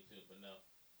by funny too, but no.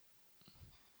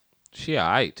 She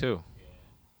alright too. Yeah.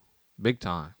 Big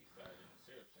time.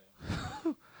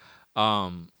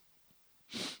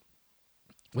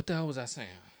 What the hell was I saying?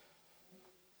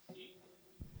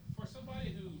 For somebody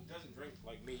who doesn't drink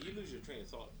like me, you lose your train of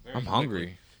thought. I'm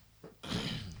hungry.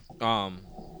 I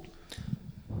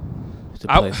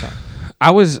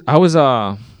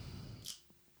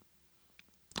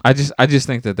just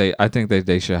think that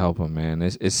they should help him, man.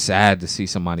 It's sad to see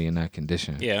somebody in that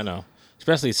condition. Yeah, I know.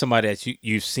 Especially somebody that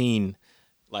you've seen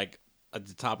like at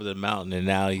the top of the mountain, and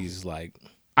now he's like.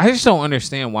 I just don't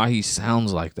understand why he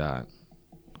sounds like that.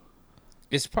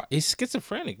 He's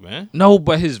schizophrenic, man. No,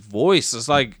 but his voice is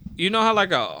like, you know how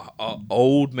like a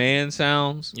old man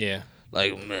sounds? Yeah.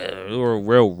 Like, or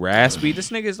real raspy. This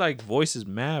nigga's like voice is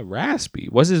mad raspy.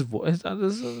 What's his voice?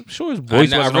 I'm sure his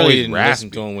voice wasn't really always didn't raspy.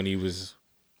 listen to him when he was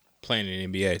playing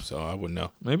in the NBA, so I wouldn't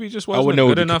know. Maybe he just I wasn't wouldn't know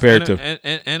good what to enough compare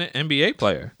in an NBA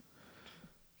player.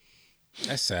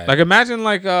 That's sad. Like imagine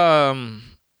like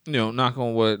knock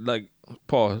on wood, like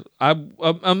Paul. I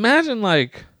imagine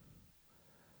like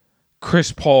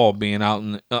Chris Paul being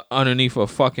out underneath a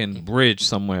fucking bridge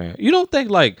somewhere. You don't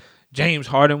think like James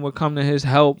Harden would come to his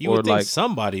help, you or would think like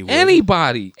somebody would.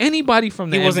 anybody from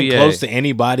the NBA. He wasn't close to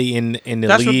anybody in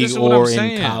the league or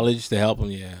in college to help him.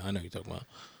 Yeah, I know what you're talking about.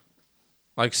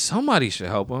 Like somebody should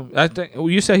help him. I think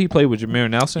you said he played with Jameer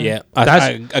Nelson. Yeah,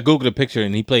 I googled a picture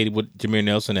and he played with Jameer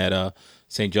Nelson at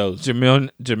St. Joe's.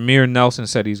 Jameer Nelson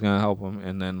said he's gonna help him,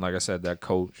 and then like I said, that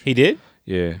coach. He did.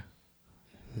 Yeah.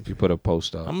 If you put a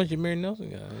post up. How much Jameer Nelson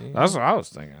got? That's what I was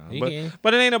thinking.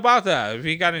 But it ain't about that. If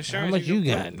he got insurance, how much you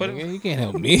got? Nigga? You can't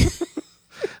help me.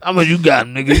 How much you got,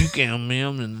 nigga? You can't help me.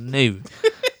 I'm in the Navy.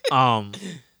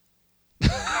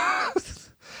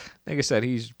 Nigga said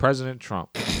he's President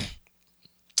Trump.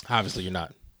 Obviously, you're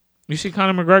not. You see,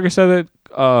 Conor McGregor said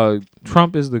that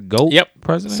Trump is the GOAT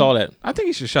president. Saw that. I think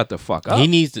he should shut the fuck up. He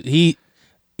needs to.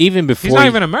 Even before He's not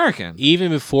even American.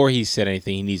 Even before he said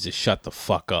anything, he needs to shut the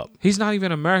fuck up. He's not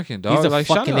even American, dog. He's a like,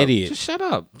 fucking shut up. idiot. Just shut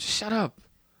up. Just shut up.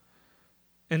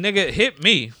 And nigga, hit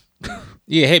me.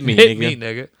 Yeah, hit me, Hit nigga. me,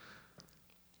 nigga.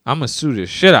 I'm gonna sue the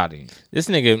shit out of you. This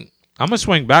nigga, I'm gonna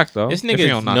swing back though. this if he nigga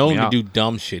don't is knock known me to out. do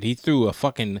dumb shit. He threw a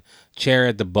fucking chair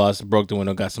at the bus, broke the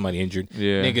window, got somebody injured.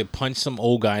 Yeah. Nigga punched some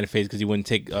old guy in the face because he wouldn't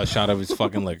take a shot of his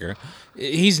fucking liquor.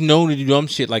 He's known to do dumb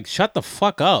shit. Like, shut the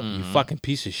fuck up, you fucking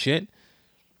piece of shit.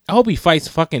 I hope he fights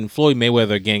fucking Floyd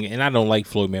Mayweather again, and I don't like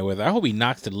Floyd Mayweather. I hope he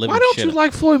knocks the living Why don't shit you out.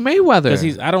 like Floyd Mayweather?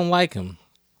 Because I don't like him.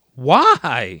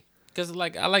 Why? Because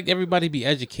like I like everybody to be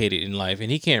educated in life, and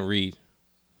he can't read.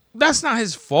 That's not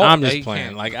his fault. I'm that just he playing.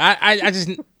 can't- Like I just,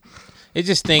 it's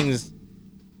just things.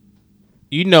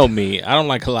 You know me. I don't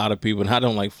like a lot of people, and I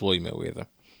don't like Floyd Mayweather.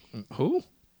 Who?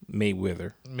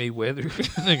 Mayweather. Mayweather.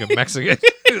 Nigga Mexican.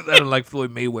 I don't like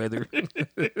Floyd Mayweather.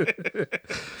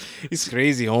 He's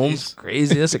crazy, Holmes.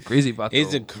 Crazy. That's a crazy vato.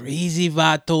 It's a crazy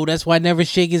vato. That's why I never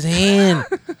shake his hand.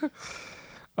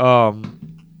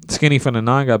 Skinny from the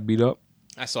 9 got beat up.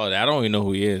 I saw that. I don't even know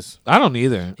who he is. I don't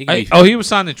either. He could be- Oh, he was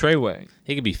signed to Treyway.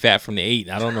 He could be fat from the 8.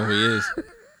 I don't know who he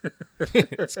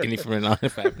is. Skinny from the 9,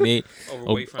 fat from the 8.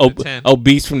 Overweight from the 10.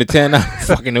 Obese from the 10. I don't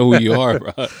fucking know who you are,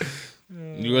 bro.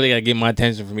 You really gotta get my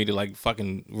attention for me to like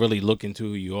fucking really look into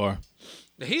who you are.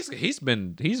 He's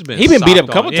been He been beat up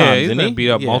a couple Yeah, times. he's Didn't been he? beat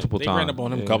up Yeah, multiple they times. ran up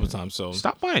on him a Yeah. couple times. So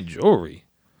Stop buying jewelry.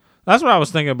 That's what I was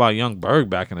thinking about Young Berg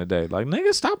back in the day. Like,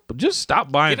 nigga,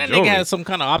 stop buying that jewelry. nigga had some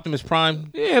kind of Optimus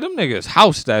Prime. Yeah, them niggas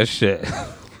house that shit.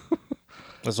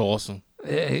 That's awesome.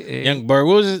 Young Young Bird.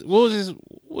 What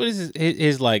is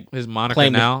his like his moniker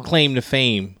claim now. claim to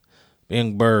fame?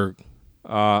 Young Berg.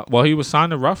 Well, he was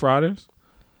signed to Rough Riders.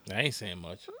 I ain't saying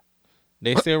much.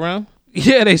 They still around?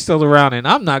 Yeah, they still around, and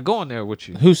I'm not going there with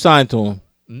you. Who signed to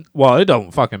him? Well, it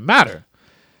don't fucking matter.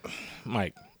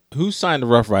 Mike. Who signed the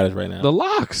Rough Riders right now? The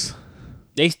Locks.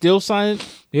 They still signed?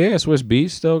 Yeah, Swiss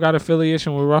Beats still got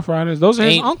affiliation with Rough Riders. Those are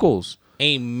his Ain't- uncles.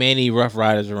 Ain't many Rough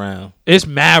Riders around. It's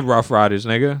mad Rough Riders,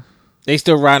 nigga. They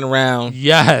still riding around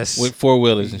Yes. with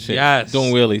 4-wheelers and shit. Yes.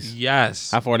 Doing wheelies.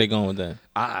 Yes. How far they going with that?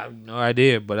 I have no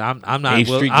idea, but I'm not 8th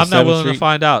Street to I'm not 7th willing to Street?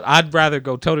 find out. I'd rather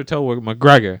go toe to toe with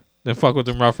McGregor than fuck with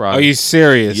them Rough Riders. Are you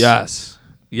serious? Yes.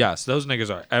 Yes. Those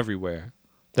niggas are everywhere.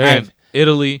 They're in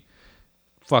Italy,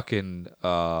 fucking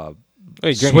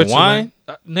Wait, drinking wine?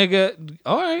 Nigga,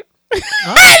 all right.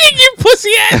 You pussy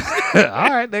ass. All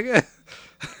right, nigga.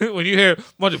 When you hear a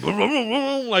bunch of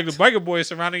like the biker boys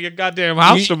surrounding your goddamn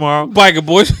house tomorrow. Biker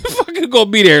boys fucking gonna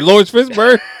be there. Lawrence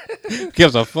Pittsburgh.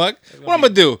 Gives a fuck. What I'm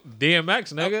gonna do?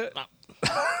 DMX, nigga.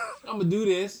 I'm gonna do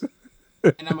this.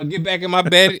 And I'm gonna get back in my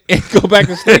bed and go back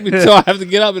to sleep until I have to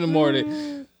get up in the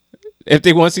morning. If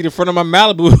they want to see the front of my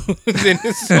Malibu, then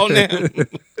it's on them.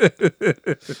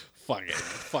 Fuck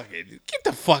it. Get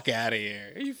the fuck out of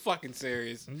here. Are you fucking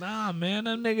serious? Nah, man,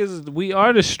 them niggas, we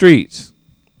are the streets.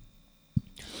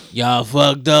 Y'all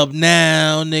fucked up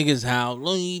now, niggas. How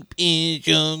deep is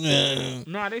your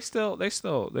Nah,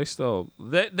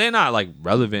 they're not like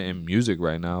relevant in music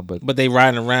right now, but But they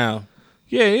riding around.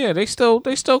 yeah, they still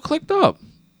clicked up.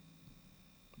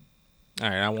 All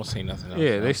right, I won't say nothing else.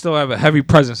 Yeah, they still have a heavy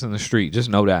presence in the street. Just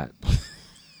know that,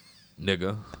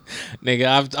 nigga.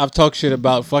 Nigga, I've talked shit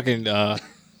about fucking.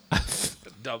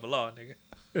 Double R,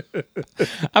 nigga.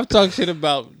 I've talked shit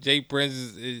about Jay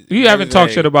Prince. You haven't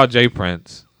talked shit about Jay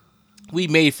Prince. We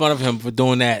made fun of him for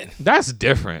doing that. That's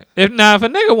different. If a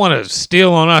nigga want to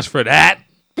steal on us for that,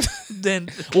 then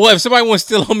Well, if somebody wants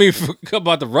to steal on me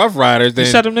about the Rough Riders, you then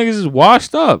said them niggas is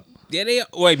washed up. yeah, they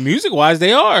wait. Music wise,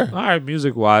 they are. All right,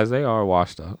 music wise, they are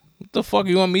washed up. What the fuck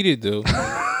you want me to do?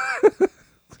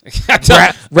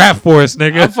 Rap for us,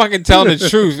 nigga. I'm fucking telling the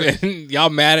truth, and y'all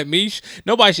mad at me.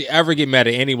 Nobody should ever get mad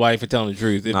at anybody for telling the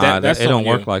truth. If that's it don't on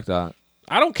work you. like that.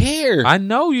 I don't care. I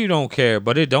know you don't care,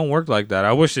 but it don't work like that.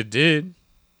 I wish it did.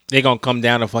 They gonna come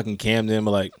down to fucking Camden and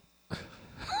be like,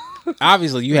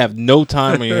 obviously you have no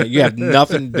time, or you have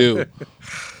nothing to do.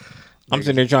 I'm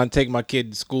sitting there trying to take my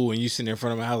kid to school, and you sitting there in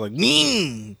front of my house like,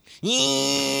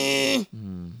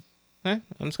 Huh?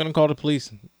 I'm just gonna call the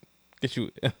police. Get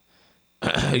you.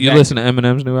 You listen to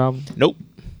Eminem's new album? Nope.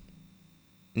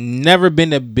 Never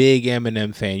been a big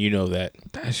Eminem fan. You know that.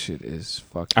 That shit is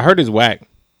fucking I heard it's whack.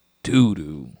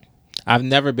 doo-doo. I've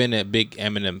never been a big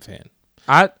Eminem fan.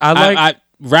 I like I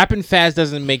rapping fast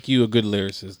doesn't make you a good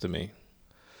lyricist to me.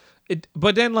 it,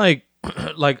 but then like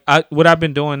what I've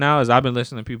been doing now is I've been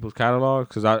listening to people's catalogs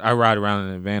because I ride around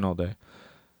in a van all day.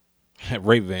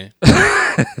 Rape van.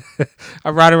 I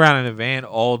ride around in a van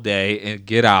all day and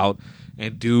get out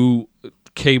and do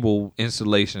cable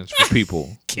installations for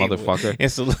people, motherfucker.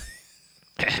 It's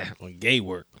a gay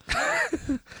work.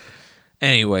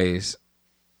 Anyways,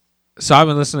 so I've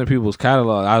been listening to people's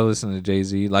catalog. I listen to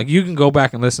Jay-Z. Like, you can go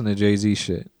back and listen to Jay-Z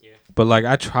shit. Yeah. But, like,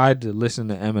 I tried to listen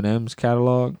to Eminem's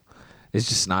catalog. It's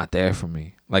just not there for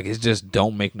me. Like, it just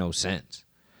don't make no sense.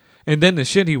 And then the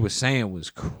shit he was saying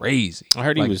was crazy. I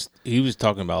heard like, he was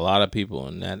talking about a lot of people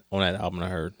on that album. I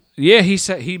heard. Yeah,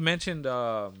 he mentioned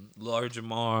Lord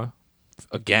Jamar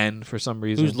again for some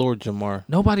reason. Who's Lord Jamar?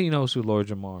 Nobody knows who Lord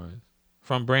Jamar is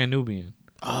from Brand Nubian.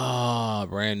 Ah,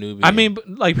 Brand Nubian. I mean,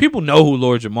 like, people know who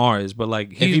Lord Jamar is, but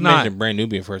like if you mentioned Brand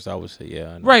Nubian first, I would say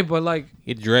yeah. Right, but like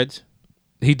he dreads.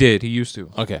 He did. He used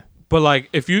to. Okay. But like,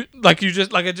 if you like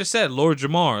I just said, Lord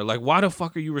Jamar. Like, why the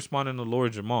fuck are you responding to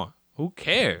Lord Jamar? Who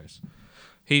cares?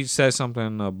 He said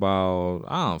something about,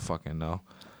 I don't fucking know.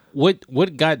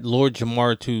 What got Lord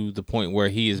Jamar to the point where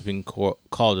he has been called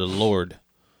a lord?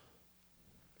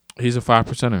 He's a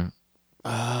 5%er.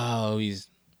 Oh, he's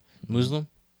Muslim.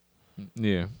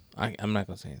 Yeah, I'm not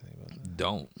gonna say anything about that.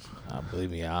 Don't.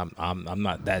 Believe me, I'm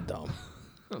not that dumb.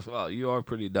 Well, you are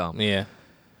pretty dumb. Yeah.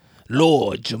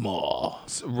 Lord Jamar.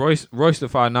 So Royce the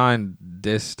 5'9"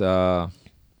 dissed.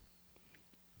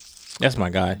 That's my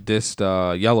guy.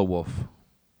 Dissed Yellow Wolf.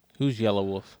 Who's Yellow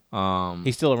Wolf?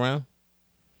 He's still around?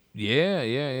 Yeah.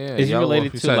 Is he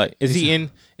related to like?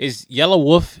 Is Yellow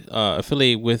Wolf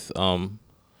affiliated with the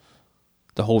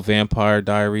whole Vampire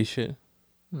Diary shit?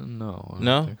 No, I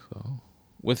don't think so.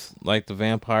 With like the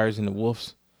vampires and the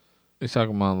wolves? You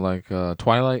talking about like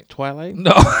Twilight? Twilight?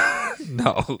 No,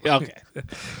 no. Okay.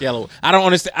 Yellow. I don't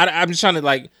understand. I'm just trying to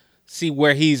like see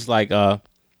where he's like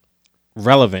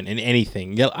relevant in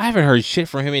anything. I haven't heard shit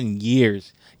from him in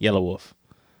years. Yellow Wolf.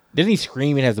 Didn't he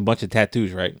scream? He has a bunch of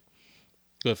tattoos, right?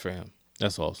 Good for him.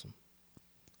 That's awesome.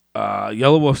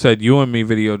 Yellow Wolf said, "You and Me"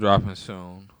 video dropping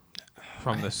soon.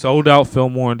 From the sold out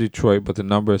Fillmore in Detroit, but the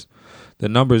numbers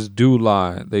do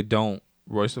lie. They don't.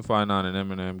 Royce the 5'9" and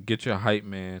Eminem. Get your hype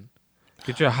man.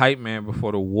 Get your hype man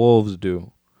before the Wolves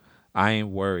do. I ain't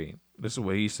worried. This is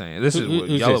what he's saying. This is what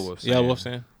Yellow Wolf saying. Yellow Wolf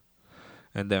saying.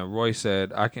 And then Roy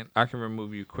said, I can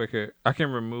remove you quicker. I can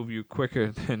remove you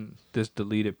quicker than this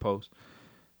deleted post.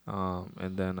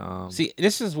 And then see,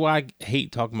 this is why I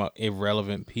hate talking about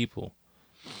irrelevant people.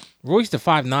 Royce the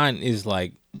 5'9" is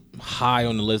like high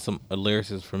on the list of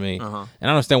lyricists for me. And I don't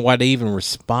understand why they even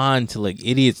respond to like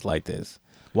idiots like this.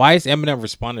 Why is Eminem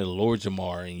responding to Lord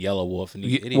Jamar and Yellow Wolf and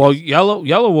these idiots? Well,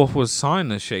 Yellow Wolf was signed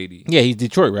to Shady. Yeah, he's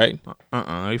Detroit, right?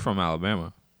 He's from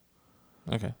Alabama.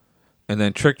 Okay. And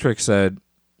then Trick said,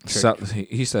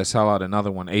 he said, sell out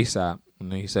another one ASAP. And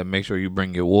then he said, make sure you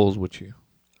bring your wolves with you.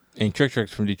 And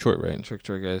Trick's from Detroit, right? Trick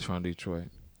is from Detroit.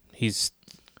 He's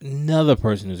another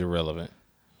person who's irrelevant.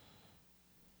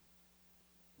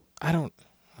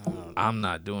 I'm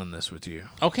not doing this with you.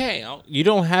 Okay, you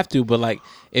don't have to, but like,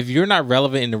 if you're not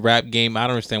relevant in the rap game, I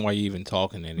don't understand why you're even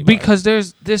talking to anybody. Because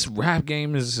this rap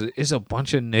game is a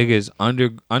bunch of niggas under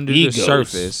the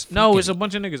surface. No, it's a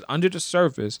bunch of niggas under the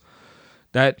surface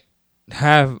that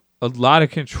have a lot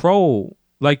of control.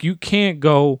 Like, you can't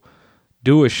go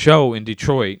do a show in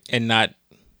Detroit and not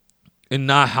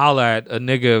holler at a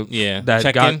nigga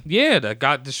that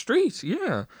got the streets.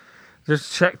 Yeah.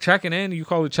 Just checking in. You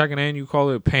call it checking in. You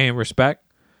call it paying respect.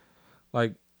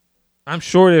 Like, I'm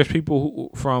sure there's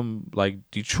people from like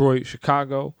Detroit,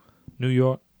 Chicago, New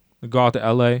York, that go out to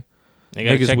L.A.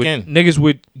 Niggas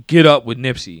would get up with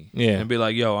Nipsey and be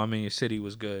like, yo, I mean, your city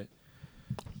was good.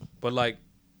 But like,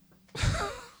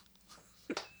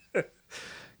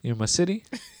 you know my city?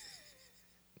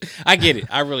 I get it.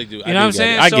 I really do. You know what I'm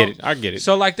saying? I get it.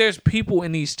 So like, there's people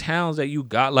in these towns that you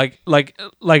got like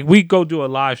we go do a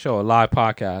live show, a live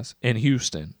podcast in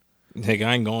Houston. Nigga,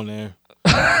 I ain't going there.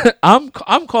 I'm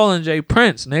calling Jay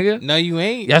Prince, nigga. No, you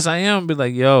ain't. Yes, I am. Be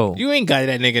like, yo, you ain't got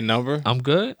that nigga number. I'm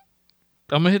good.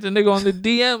 I'm gonna hit the nigga on the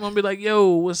DM. I'm gonna be like, yo,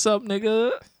 what's up,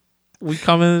 nigga? We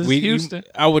coming to Houston.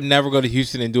 I would never go to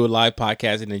Houston and do a live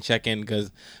podcast and then check in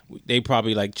because they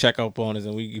probably like check up on us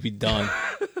and we be done.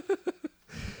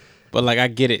 But like, I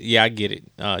get it. Yeah, I get it.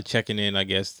 Checking in, I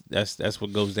guess that's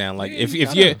what goes down. Like,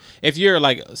 if you're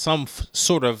like some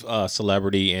sort of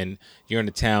celebrity and you're in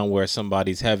a town where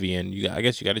somebody's heavy and I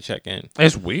guess you got to check in.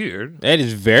 It's weird. That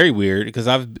is very weird because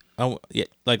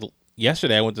like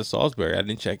yesterday I went to Salisbury. I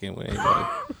didn't check in with anybody.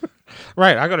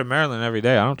 Right, I go to Maryland every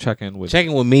day. I don't check in with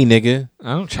me, nigga.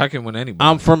 I don't check in with anybody.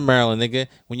 I'm from Maryland, nigga.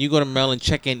 When you go to Maryland,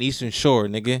 check in Eastern Shore,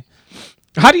 nigga.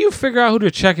 How do you figure out who to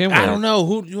check in with? I don't know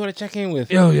who you want to check in with.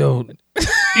 Yo, do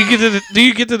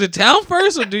you get to the town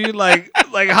first, or do you like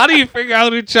how do you figure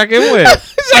out who to check in with?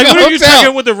 Like, what if you check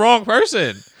in with the wrong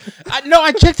person?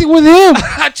 I checked in with him.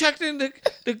 I checked in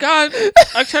the guy.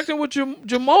 I checked in with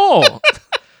Jamal.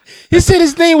 He said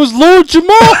his name was Lord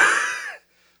Jamal.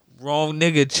 Wrong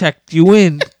nigga checked you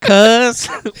in, cuz.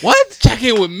 What? Check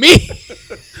in with me.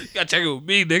 You gotta check in with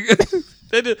me,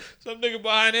 nigga. Some nigga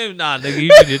behind him. Nah, nigga, you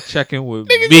need to check in with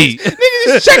me. Nigga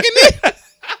just checking in.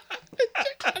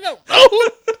 I don't know.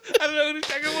 I don't know who to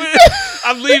check in with.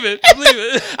 I'm leaving.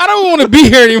 I don't want to be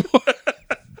here anymore.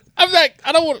 I'm like,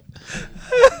 I don't want.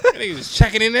 Nigga just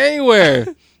checking in anywhere.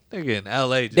 Nigga in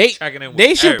LA just checking in with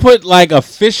They should everybody. put like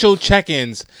official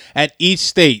check-ins at each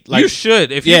state. Like you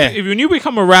should. If when you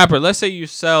become a rapper, let's say you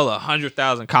sell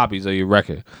 100,000 copies of your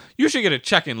record, you should get a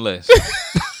check-in list.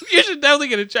 You should definitely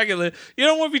get a check-in list. You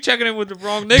don't want to be checking in with the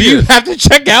wrong nigga. do you have to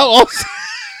check out also?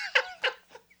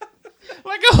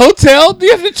 Like a hotel? Do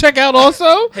you have to check out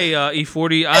also? Hey,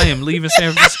 E40, I am leaving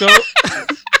San Francisco.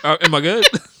 Am I good?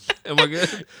 Am I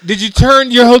good? Did you turn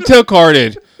your hotel card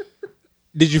in?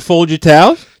 Did you fold your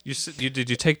towels? Did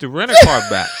you take the renter card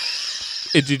back?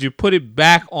 Did you put it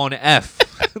back on F?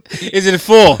 Is it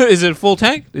full? Is it a full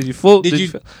tank? Did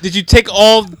you take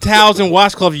all the towels and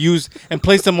washcloth you used and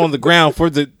place them on the ground for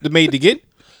the maid to get?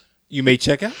 You may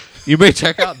check out. You may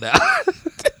check out now.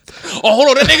 Oh, hold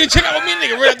on, that nigga check out with me,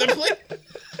 nigga. Right after the plate.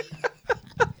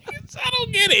 I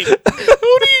don't get it.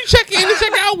 Who do you check in and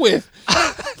check out with?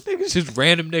 Niggas just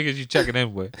random niggas you checking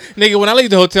in with. Nigga, when I leave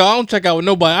the hotel, I don't check out with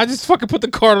nobody. I just fucking put the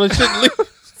card on the shit and leave.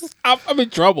 I'm in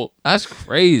trouble. That's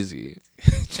crazy.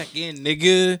 Check in,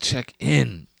 nigga. Check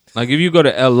in. Like if you go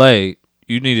to LA,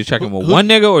 you need to check in with one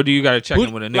nigga, or do you got to check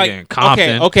in with a nigga in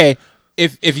Compton? Okay.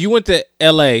 If you went to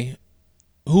LA,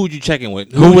 who would you check in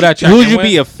with? Who would I check in Who would you with?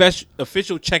 be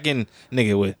official check-in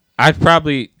nigga with? I'd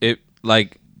probably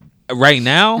right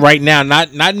now. Right now, not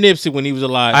Nipsey when he was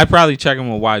alive. I'd probably check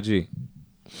in with YG.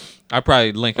 I'd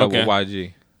probably link up with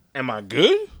YG. Am I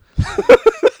good?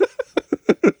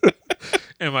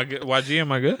 Am I good? YG,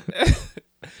 am I good?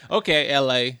 Okay,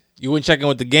 LA. You wouldn't check in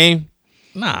with the game?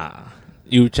 Nah.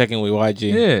 You would check in with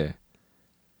YG? Yeah.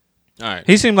 All right.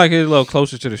 He seemed like he's a little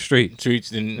closer to the streets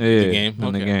than the game?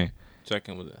 Than the game. Check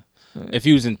in with that. If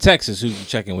he was in Texas, who would you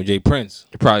check in with? Jay Prince?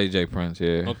 Probably Jay Prince,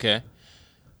 yeah. Okay.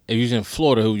 If he was in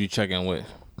Florida, who would you check in with?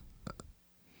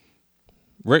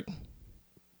 Rick?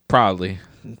 Probably.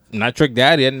 Not Trick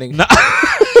Daddy, that nigga.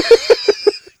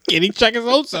 Can he check his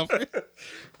own self?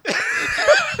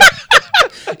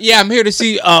 Yeah, I'm here to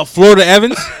see Florida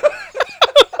Evans.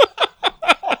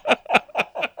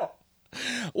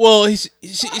 Well,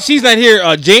 she's not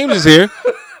here. James is here.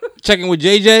 Checking with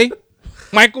JJ.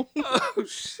 Michael. Oh,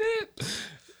 shit.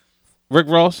 Rick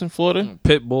Ross in Florida.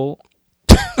 Pitbull.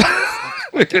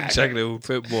 Checking it with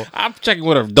Pitbull. I'm checking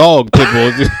with a dog,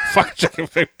 Pitbull. Fuck checking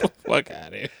with Pitbull. Fuck out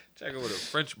of here. Checking with a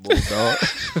French bulldog.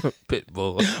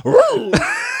 Pitbull.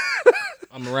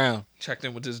 I'm around. Checked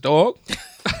in with his dog.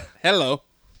 Hello.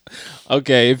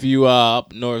 Okay, if you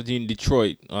up north in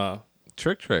Detroit,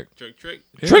 Trick. Trick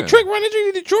running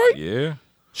through Detroit. Yeah.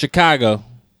 Chicago.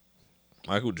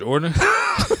 Michael Jordan.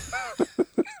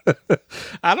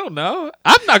 I don't know.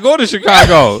 I'm not going to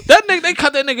Chicago. That nigga, they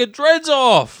cut that nigga dreads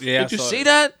off. Yeah, Did you I saw see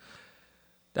that.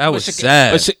 that? That was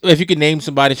sad. If you could name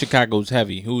somebody in Chicago who's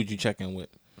heavy, who would you check in with?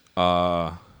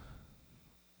 I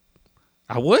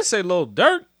would say Lil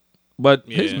Durk, but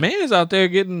his man's out there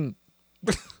getting.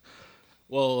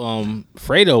 Well,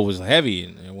 Fredo was heavy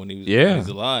when he was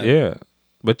alive. Yeah.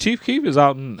 But Chief Keef is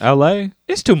out in L.A.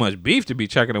 It's too much beef to be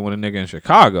checking in with a nigga in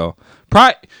Chicago.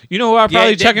 You know who I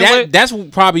probably checking with? That's what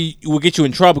probably will get you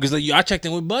in trouble because I checked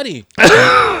in with Buddy.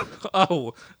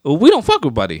 Oh, well, we don't fuck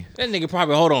with Buddy. That nigga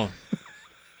probably, hold on.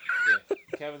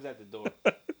 Kevin's at the door.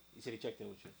 He said he checked in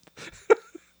with you.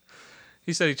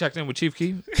 He said he checked in with Chief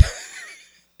Keef.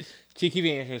 Chief Keef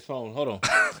ain't answering his phone. Hold on.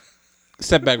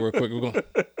 Step back real quick. We're going.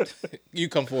 You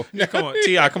come forward. Yeah, come on.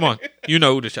 T.I., come on. You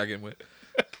know who to check in with.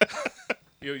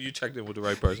 You checked in with the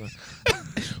right person.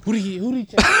 Who did he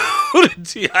check? Who did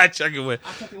T.I. check in with?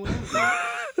 I checked in with him.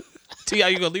 T.I.,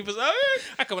 you gonna leave us out here?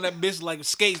 I come in that bitch like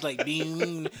skates like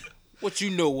bean. What you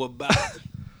know about?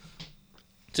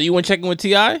 So you went checking with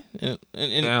T.I.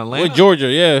 in Atlanta? with Georgia?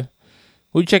 Yeah.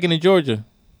 Who you checking in Georgia?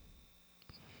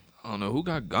 I don't know who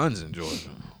got guns in Georgia.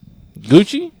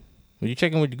 Gucci? Were you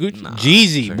checking with Gucci? Nah,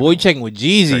 Jeezy, boy, you checking with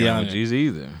Jeezy? Checking On with it. Jeezy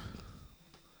either.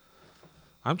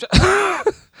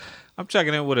 I'm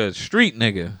checking in with a street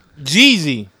nigga.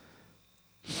 Jeezy,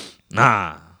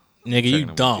 Nah. nigga, you Checking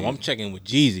with dumb. Jeezy. I'm checking with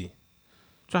Jeezy.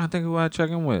 Trying to think of who I check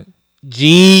in with.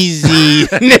 Jeezy,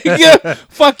 nigga.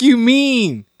 Fuck you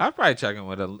mean? I'd probably check in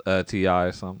with a T.I.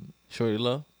 or something. Shorty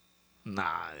Love. Nah,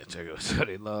 I didn't check in with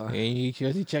Shorty Love. Yeah,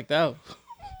 he checked out.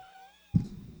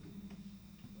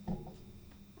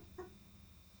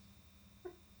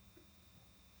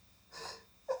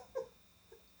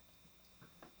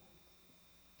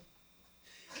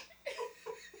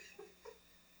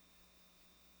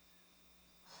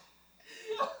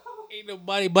 Ain't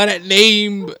nobody by that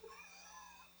name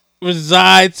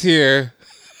resides here.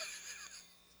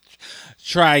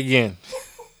 Try again.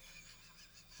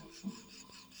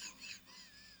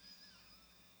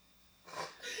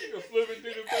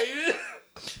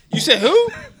 You said who?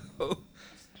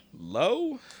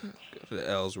 Low? Go to the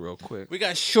L's real quick. We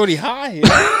got Shorty High here.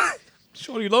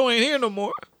 Shorty Low ain't here no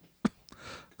more.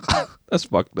 That's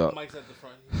fucked up. Mike's at the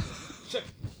front.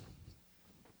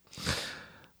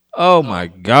 Oh my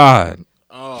God.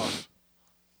 Oh,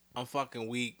 I'm fucking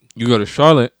weak. You go to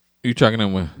Charlotte, you checking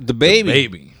in with The baby.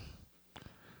 baby.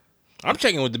 I'm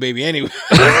checking with the baby anyway.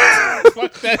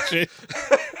 Fuck that shit.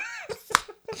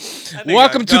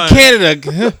 Welcome to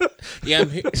Canada. Yeah, I'm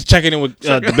here. Checking in with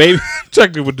the baby.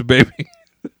 Checking with the baby.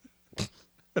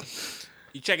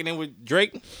 You checking in with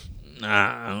Drake?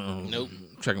 Nah. Nope.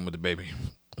 Checking with the baby.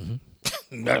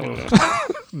 No.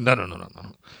 No.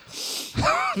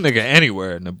 Nigga,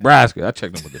 anywhere in Nebraska, I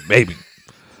checked in with the baby.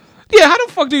 Yeah, how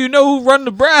the fuck do you know who run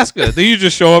Nebraska? Do you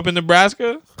just show up in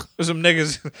Nebraska? Or some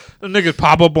niggas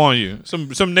pop up on you. Some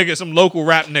nigga, some local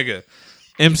rap nigga.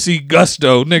 MC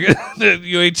Gusto, nigga.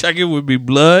 You ain't checking with me,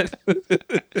 blood.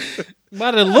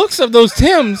 By the looks of those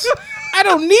Timbs, I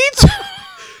don't need to.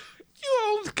 You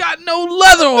don't got no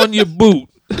leather on your boot.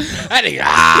 I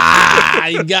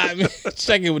think, you got me.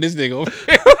 Checking with this nigga over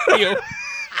here. Yo.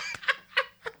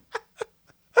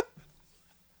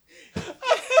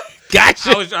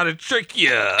 Gotcha. I was trying to trick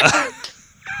you.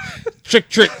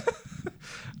 Trick.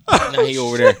 Now he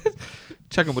over there.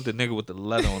 Checking with the nigga with the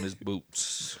leather on his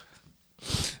boots.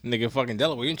 Nigga fucking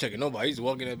Delaware, you ain't checking nobody. He's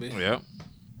walking that bitch. Yeah.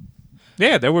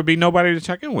 Yeah, there would be nobody to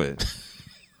check in with.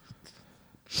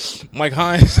 Mike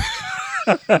Hines.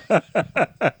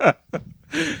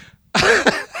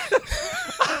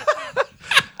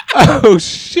 Oh,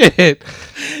 shit.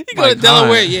 You go to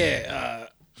Delaware, yeah.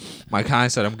 Mike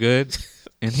Hines said I'm good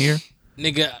in here.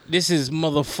 Nigga, this is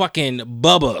motherfucking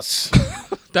Bubba's.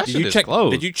 That shit is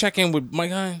closed. Did you check in with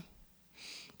Mike Hines?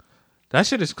 That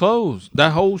shit is closed.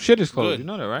 That whole shit is closed. Good. You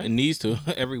know that, right? It needs to.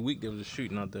 Every week there was a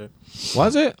shooting out there.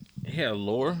 Was it? Yeah,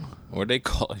 lore, or they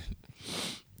call it.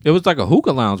 It was like a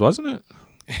hookah lounge, wasn't it?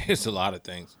 It's a lot of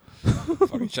things.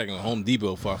 Fucking checking with Home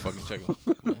Depot before I fucking check.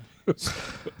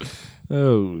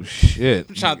 Oh, shit.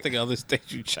 I'm trying to think of other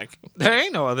states you checking. There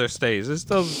ain't no other states. It's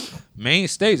those main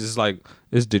states.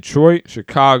 It's Detroit,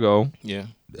 Chicago, Yeah.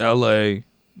 L.A.,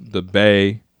 the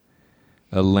Bay,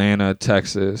 Atlanta,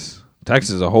 Texas.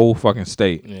 Texas is a whole fucking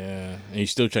state. Yeah. And you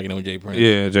still checking in with Jay Prince.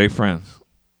 Yeah, Jay Friends.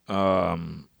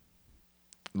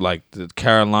 Like the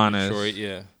Carolinas, Detroit,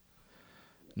 yeah.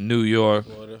 New York.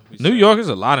 Florida. New York is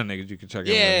a lot of niggas you can check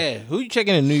in with. Yeah. Who you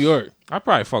checking in New York? I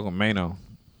probably fuck with Mano.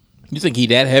 You think he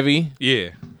that heavy?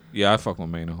 Yeah. Yeah, I fuck with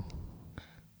Mano.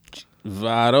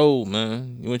 Vado,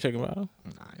 man. You want to check him out?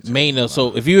 Mano.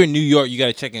 So if you're in New York, you got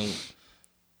to check in.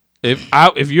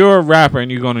 If you're a rapper and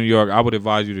you go to New York, I would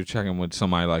advise you to check in with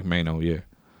somebody like Mano. Yeah,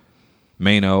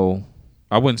 Mano.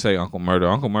 I wouldn't say Uncle Murder.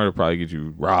 Uncle Murder probably get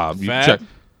you robbed. You Fab? check.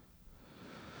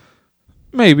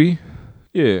 Maybe.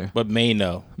 Yeah. But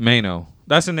Mano.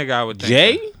 That's a nigga I would think.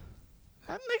 Jay?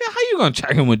 That nigga, how you gonna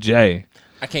check in with Jay?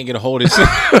 I can't get a hold of this.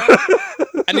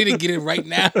 I need to get it right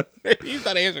now. He's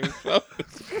not answering his phone.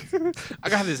 I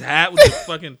got this hat with the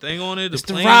fucking thing on it. It's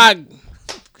the rock.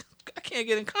 I can't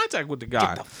get in contact with the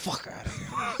guy. Get the fuck out of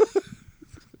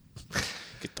here.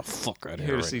 Get the fuck out of Here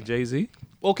here. to see Jay-Z?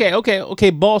 Okay,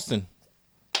 Boston.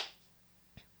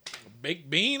 Baked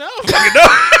bean? I don't fucking know.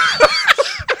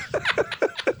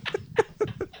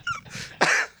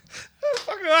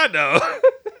 What do I know?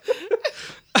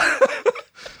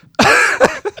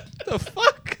 The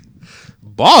fuck?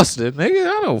 Boston, nigga?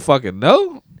 I don't fucking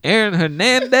know. Aaron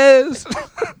Hernandez?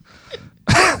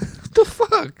 The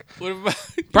fuck? What about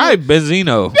Probably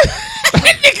Benzino.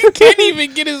 nigga can't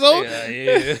even get his own?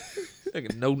 Yeah.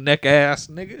 Nigga, no neck ass,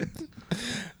 nigga.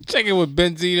 Checking with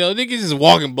Benzino. Niggas just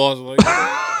walking Boston like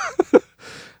I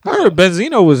heard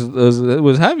Benzino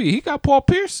was heavy. He got Paul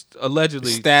Pierce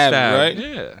allegedly Stabbed, right?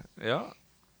 Yeah.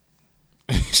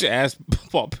 You should ask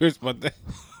Paul Pierce about that.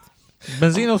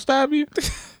 Benzino stab you?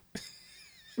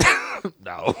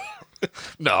 No.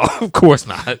 No, of course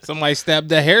not. Somebody stabbed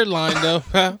that hairline though.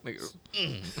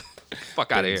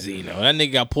 Fuck out of here. Benzino. That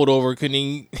nigga got pulled over. Couldn't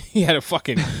even, he had a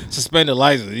fucking suspended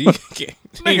license. You can't,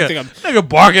 Nigga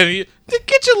barking.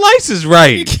 Get your license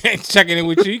right. you can't check in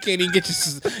with you. You can't even get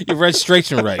your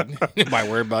registration right. Nobody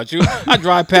worry about you. I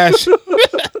drive past you.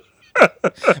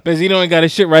 Benzino ain't got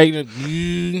his shit right.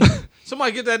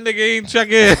 Somebody get that nigga in, check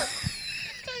in.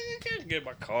 Get in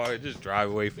my car and just drive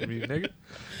away from you, nigga.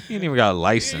 You ain't even got a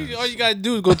license. All you gotta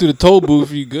do is go through the toll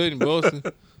booth. You good in Boston?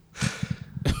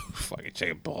 Fucking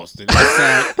checking Boston. That's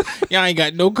sad. Y'all ain't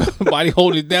got nobody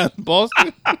holding it down in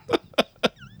Boston.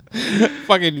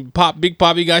 Fucking Big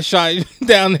Poppy got shot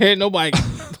down there. Nobody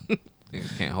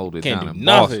Can't hold it can't down do in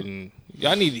nothing.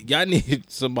 Y'all need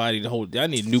somebody to hold. Y'all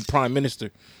need a new prime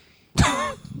minister,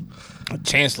 a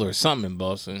chancellor, or something in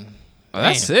Boston. Oh,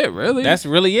 that's it, really. That's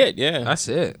really it. Yeah, That's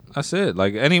it.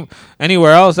 Like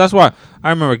anywhere else. That's why I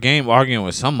remember Game arguing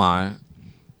with somebody.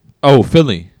 Oh,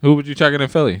 Philly. Who would you checking in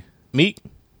Philly? Meek,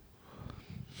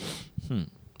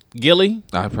 Gilly.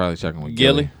 I'd probably checking with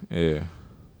Gilly? Yeah.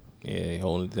 Yeah, he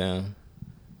holding it down.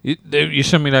 You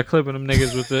sent me that clip of them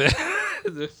niggas with the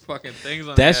the fucking things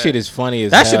on. That shit is funny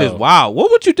as That hell. shit is wild.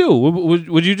 What would you do?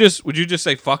 Would you just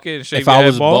say fuck it and shave If your I head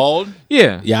was bald,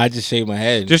 Yeah. yeah, I just shave my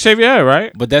head. Just shave your head,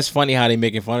 right? But that's funny how they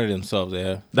making fun of themselves.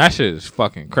 Yeah, That shit is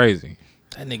fucking crazy.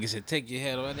 that nigga said, "Take your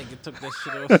head off." That nigga took that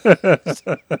shit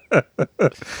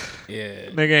off. Yeah.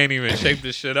 Nigga ain't even shaped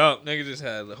this shit up. Nigga just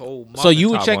had the whole. So you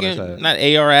were mountain top on his checking head. not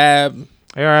AR-AB.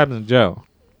 AR-AB's in jail.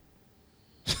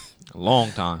 A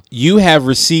long time. You have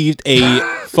received a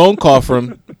phone call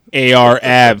from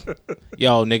AR-AB.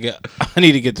 Yo, nigga, I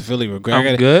need to get to Philly real quick.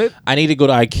 I'm good. I need to go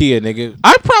to IKEA, nigga.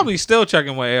 I'd probably still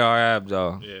checking with AR-AB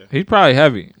though. Yeah. He's probably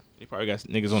heavy. He probably got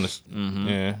niggas on this.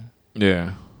 Yeah.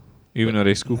 Yeah. Even though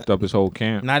they scooped up his whole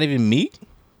camp. Not even Meek.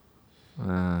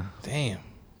 Nah. Damn.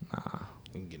 Nah.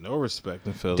 Get no respect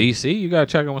in Philly. DC, you gotta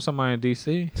check in with somebody in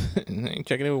DC. Ain't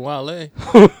checking in with Wale.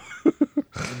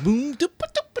 Boom.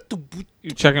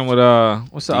 You checking with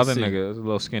what's the other DC. nigga? It's a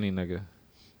little skinny nigga.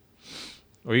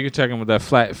 Or you can check in with that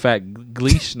fat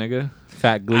Gleesh nigga.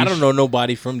 Fat Gleesh. I don't know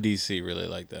nobody from DC really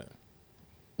like that.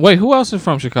 Wait, who else is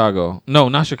from Chicago? No,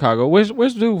 not Chicago. Where's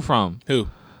dude from? Who?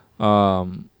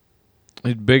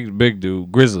 He's big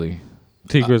dude. Grizzly.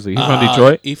 T Grizzly. He's from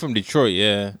Detroit? He from Detroit,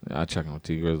 yeah. I check in with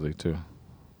T Grizzly too.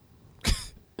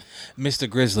 Mr.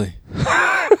 Grizzly.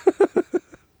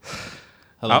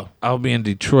 Hello. I'll be in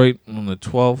Detroit on the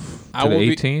 12th I to the will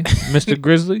be- 18th. Mr.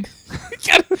 Grizzly.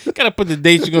 Gotta put the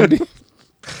dates you're gonna be.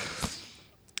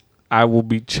 I will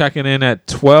be checking in at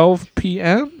 12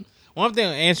 p.m. One if they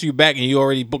answer you back and you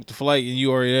already booked the flight and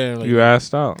you already there. Like, You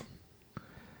asked out.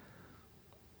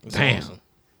 that's Damn. awesome.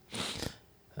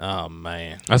 Oh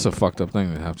man. That's a fucked up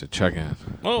thing to have to check in.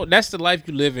 Well, that's the life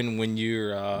you live in when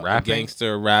you're a Rapping?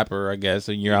 gangster, rapper, I guess,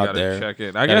 and you're out Gotta there. check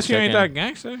it. I Gotta guess you check ain't in. that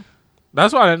gangster.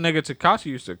 That's why that nigga Tekashi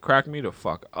used to crack me the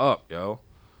fuck up, yo.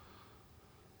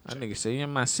 That nigga say, "You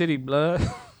in my city, blood."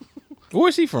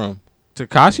 Where's he from?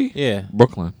 Tekashi? Yeah.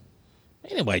 Brooklyn.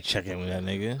 Ain't nobody checking with that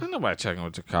nigga. Ain't nobody checking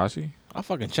with Tekashi. I'll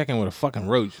fucking check in with a fucking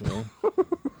roach, man.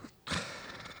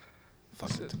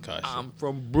 Fucking Tekashi. I'm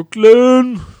from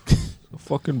Brooklyn. A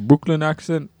fucking Brooklyn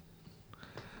accent.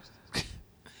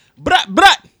 Brat.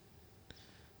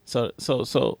 So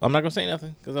I'm not gonna say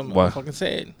nothing because I'm What? fucking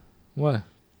sad. What?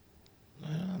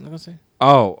 I'm not gonna say.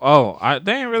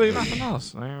 They ain't really nothing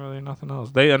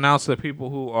else. They announced the people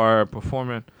who are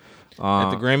performing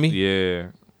At the Grammy? Yeah,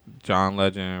 John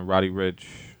Legend, Roddy Ricch,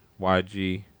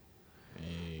 YG,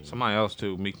 somebody else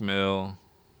too, Meek Mill,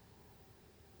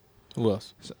 Who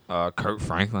else? Kurt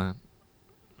Franklin.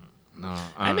 No,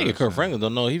 I think Kurt Franklin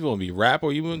don't know if he's gonna be rap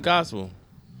or even gospel.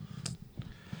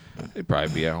 He'd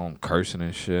probably be at home cursing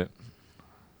and shit.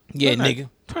 Yeah, Turn that- nigga.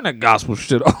 Turn that gospel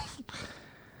shit off.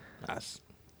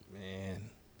 Man,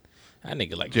 that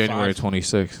nigga like January 5,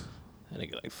 26th. That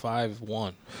nigga like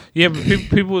 5'1". Yeah, but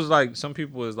people was like, some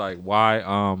people was like, why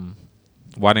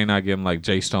they not getting like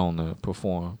Jay Stone to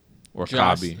perform or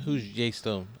Josh, Cobby? who's Jay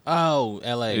Stone? Oh,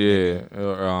 L.A. Yeah,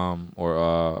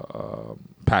 or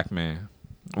Pac-Man.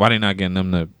 Why they not getting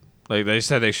them to? Like they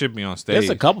said they should be on stage. There's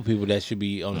a couple people that should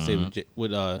be on the stage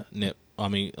with Nip. I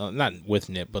mean, not with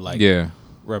Nip, but like Yeah,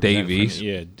 representing Dave East. from-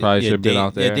 Yeah, Probably should've been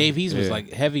out there. Yeah, Dave East was Yeah. like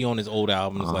heavy on his old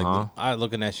albums. Uh-huh. Like I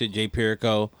looking at shit. Jay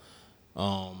Perico.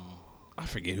 I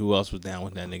forget who else was down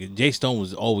with that nigga. Jay Stone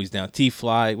was always down. T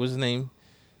Fly, what's his name?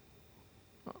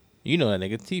 You know that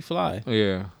nigga, T Fly.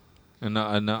 Yeah, and the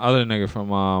other nigga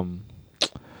from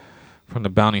the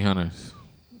Bounty Hunters.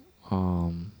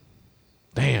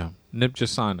 Damn, Nip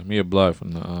just signed him. He a blood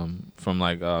from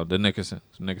the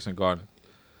Nickerson Garden.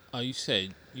 Oh, you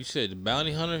said the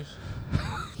Bounty Hunters?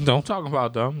 Don't talk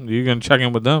about them. You gonna check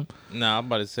in with them? Nah, I'm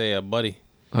about to say Buddy.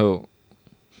 Oh,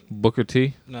 Booker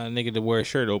T. Nah, nigga that wear a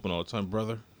shirt open all the time,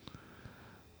 brother.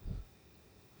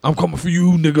 I'm coming for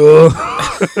you, nigga.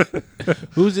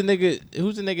 Who's the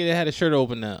nigga that had a shirt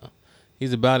open now?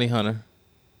 He's a bounty hunter.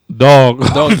 Dog.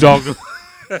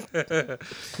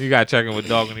 You gotta check in with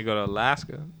Dog when you go to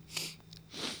Alaska.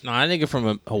 Nah, that nigga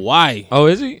from Hawaii. Oh,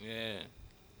 is he? Yeah.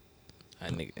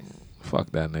 That nigga.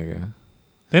 Fuck that nigga.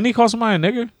 Didn't he call somebody a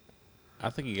nigger? I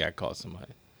think he got caught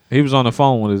somebody. He was on the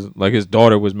phone with his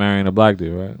daughter was marrying a black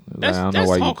dude, right? That's, I don't that's know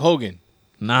why Hulk Hogan.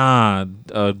 Nah,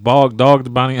 Dog the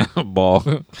Bounty Ball.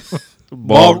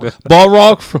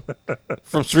 Balrog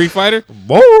from Street Fighter.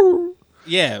 Ball.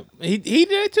 Yeah, he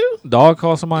did it too. Dog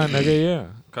called somebody a nigga, yeah.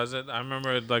 Cause I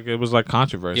remember it was like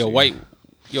controversy. White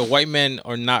men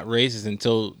are not racist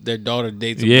until their daughter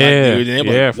dates a yeah, black dude. And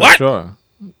yeah, like, for what? sure.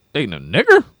 Dating a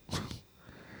nigger.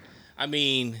 I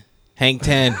mean, Hank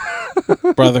Ten,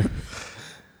 brother.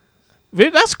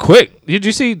 That's quick. Did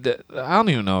you see? I don't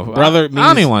even know. Brother, I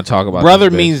don't even want to talk about. Brother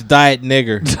means diet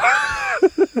nigger.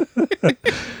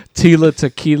 Tila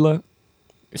Tequila.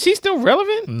 Is she still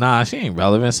relevant? Nah, she ain't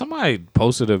relevant. Somebody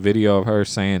posted a video of her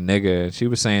saying nigga. She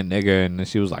was saying nigga, and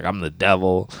she was like, "I'm the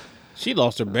devil." She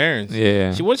lost her bearings.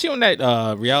 Yeah. Was she on that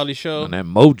reality show? On that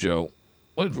Mojo.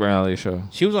 What reality show?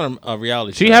 She was on a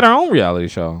reality show. She had her own reality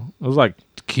show. It was like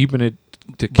keeping it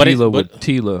tequila with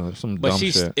Tila or some dumb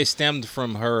shit. It stemmed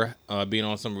from her being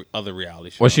on some other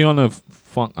reality show. Was she on the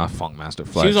Funk Master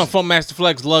Flex? She was on Funk Master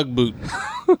Flex Lug Boot.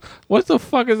 What the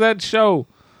fuck is that show?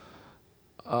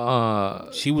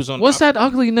 She was on. What's that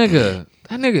ugly nigga?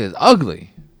 That nigga is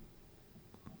ugly.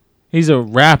 He's a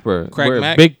rapper. Craig with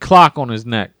Mack? a big clock on his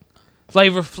neck.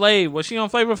 Flavor Flav. Was she on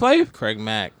Flavor Flav? Craig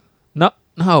Mack.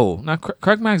 No, not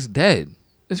Craig Mack's dead.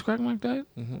 Is Craig Mack dead?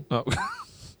 Mm-hmm. Oh.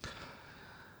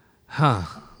 Huh.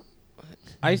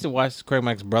 I used to watch Craig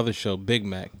Mack's brother show, Big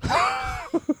Mac.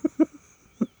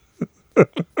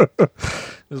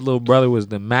 His little brother was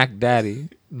the Mac Daddy.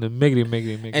 The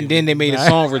miggity. And then they made a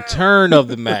song, Return of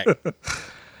the Mac.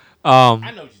 I know what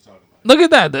you're talking about. Look at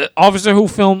that. The officer who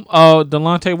filmed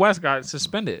Delonte West got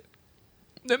suspended.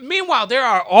 Meanwhile, there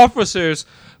are officers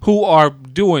who are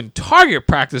doing target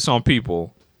practice on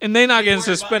people, and they're not getting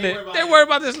suspended. They're worried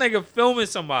about this nigga filming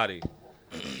somebody.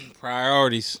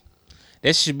 Priorities.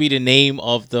 That should be the name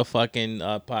of the fucking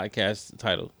podcast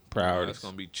title. Priorities. That's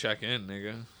going to be check in,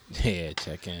 nigga. Yeah,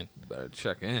 check in. Better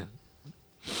check in.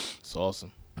 It's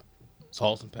awesome. It's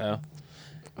awesome, pal.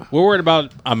 We're worried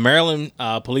about a Maryland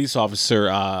police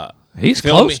officer. He's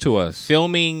close to us.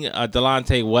 Filming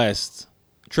Delonte West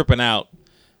tripping out,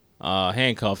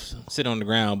 handcuffs, sitting on the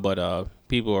ground, but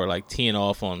people are like teeing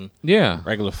off on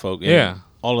regular folk. And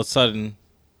all of a sudden,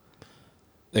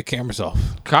 the camera's off.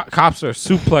 Cops are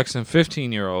suplexing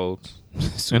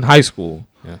 15-year-olds in high school.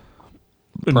 Yeah.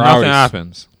 And nothing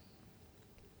happens.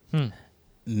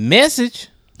 Message.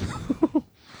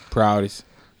 Priorities.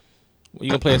 You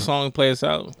gonna play a song and play us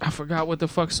out? I forgot what the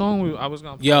fuck song I was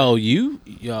gonna play. Yo, you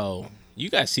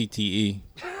got CTE.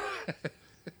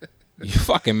 Your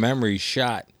fucking memory's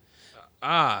shot.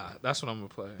 That's what I'm gonna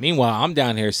play. Meanwhile, I'm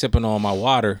down here sipping on my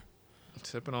water.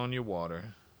 Sipping on your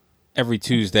water. Every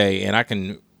Tuesday, and I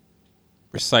can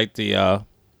recite the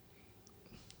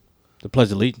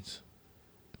Pledge of Allegiance.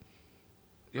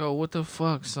 Yo, what the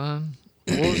fuck, son?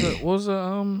 What was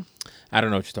the I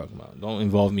don't know what you're talking about. Don't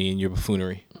involve me in your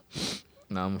buffoonery.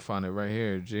 Nah, I'm gonna find it right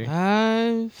here, G.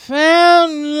 I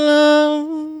found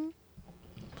love.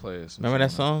 Play it. Remember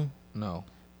that song? No.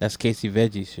 That's Casey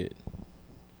Veggie shit.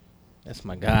 That's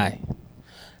my guy.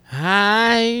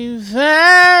 I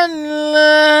found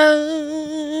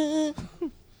love.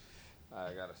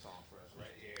 I got a song for us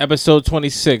right here. Episode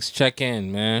 26. Check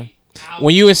in, man.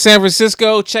 When you in San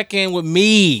Francisco, check in with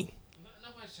me.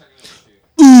 Nobody's checking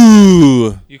in with Ooh.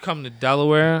 you. You come to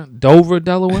Delaware, Dover,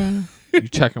 Delaware. You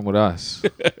checking with us,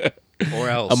 or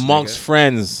else amongst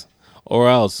friends, or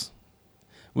else.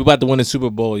 We about to win the Super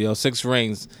Bowl, yo. 6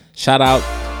 rings. Shout out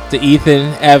to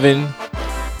Ethan, Evan,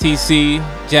 TC,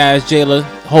 Jazz, Jayla,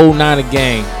 whole 9 of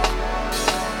gang.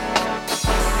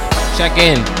 Check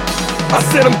in. I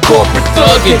said I'm corporate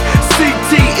thuggin',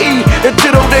 CTE,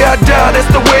 until the day I die, that's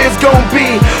the way it's gon'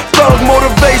 be. Thug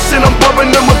motivation, I'm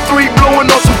bumping number 3, blowing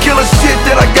on some killer shit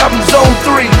that I got from zone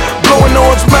 3. Blowing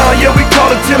Orange Mound, yeah, we call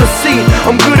it Tennessee.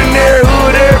 I'm good in every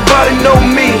hood, everybody know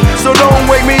me. So don't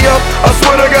wake me up, I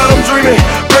swear to God I'm dreaming.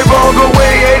 Paper on go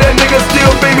away, hey, that nigga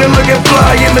still beaming. Looking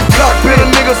fly in the cockpit, a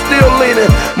nigga still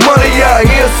leaning. Money out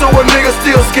here, so a nigga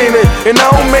still scheming. And I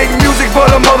don't make music for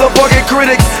the motherfucking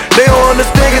critics. They don't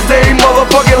understand cause they ain't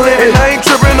motherfucking living. I ain't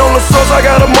tripping on the source, I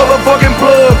got a motherfucking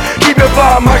plug. Keep it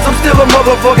 5 mics, I'm still a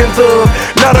motherfucking thug.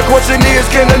 Now the question is,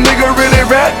 can a nigga really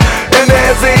rap? And the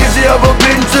answer is, you ever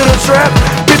been to the trap?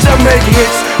 Bitch, I make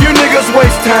hits, you niggas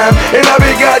waste time. And I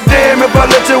be goddamn if I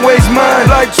let you waste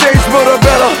mine. Like Chase, but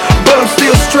I'm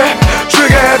still strapped.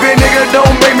 Trigger happy nigga,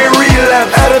 don't make me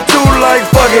relapse. Attitude like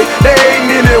fuck it, they ain't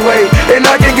anyway. And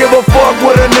I can give a fuck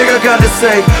what a nigga got to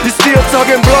say. You still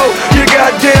talking blow, you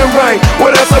goddamn right.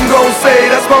 What else I'm gon' say?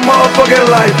 That's my motherfucker. fucking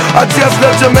life. I just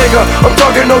left Jamaica, I'm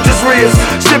talking no just Rias.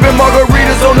 Sipping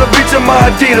margaritas on the beach in my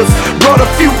Adidas. Brought a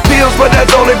few pills, but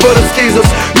that's only for the skeezers.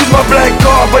 Use my black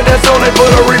car, but that's only for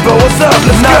the reaper. What's up?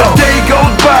 Let's go. Not a day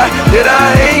goes by that I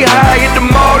ain't high. Hit the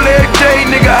mall every day,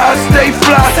 nigga, I stay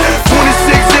fly.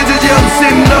 26 inches, yeah, I'm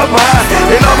sitting up high.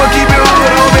 And I'ma keep it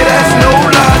hood on me, that's no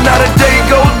lie. Not a day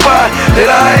goes by that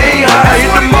I ain't high.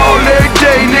 Hit the mall every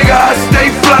day, nigga, I stay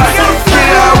fly. Get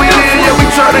it how we live, yeah, we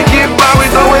tryna get by. We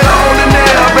throw it on in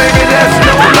there, baby, that's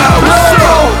no lie. What's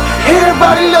up?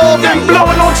 Everybody love and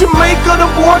blowing on Jamaica, the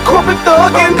boy corporate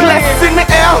thug and glasses in the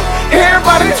air.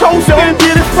 Everybody toasting,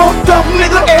 get it fucked up,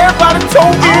 nigga. Everybody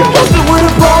toasting. Posted with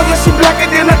a bra, yeah, she blacker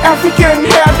than an African.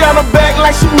 Hair down her back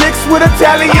like she mixed with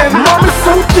Italian. Mama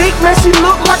so thick, man, she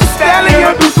look like a stallion.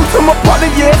 Introduced to my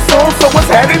partner, yeah, so what's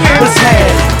happening? What's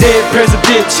had? Dead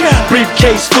presidents,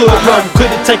 briefcase full of love.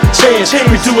 Couldn't take a chance.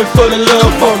 We do it for the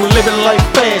love, for living life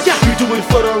fast. We do it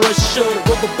for the rush, the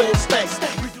rubber band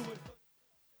stacks.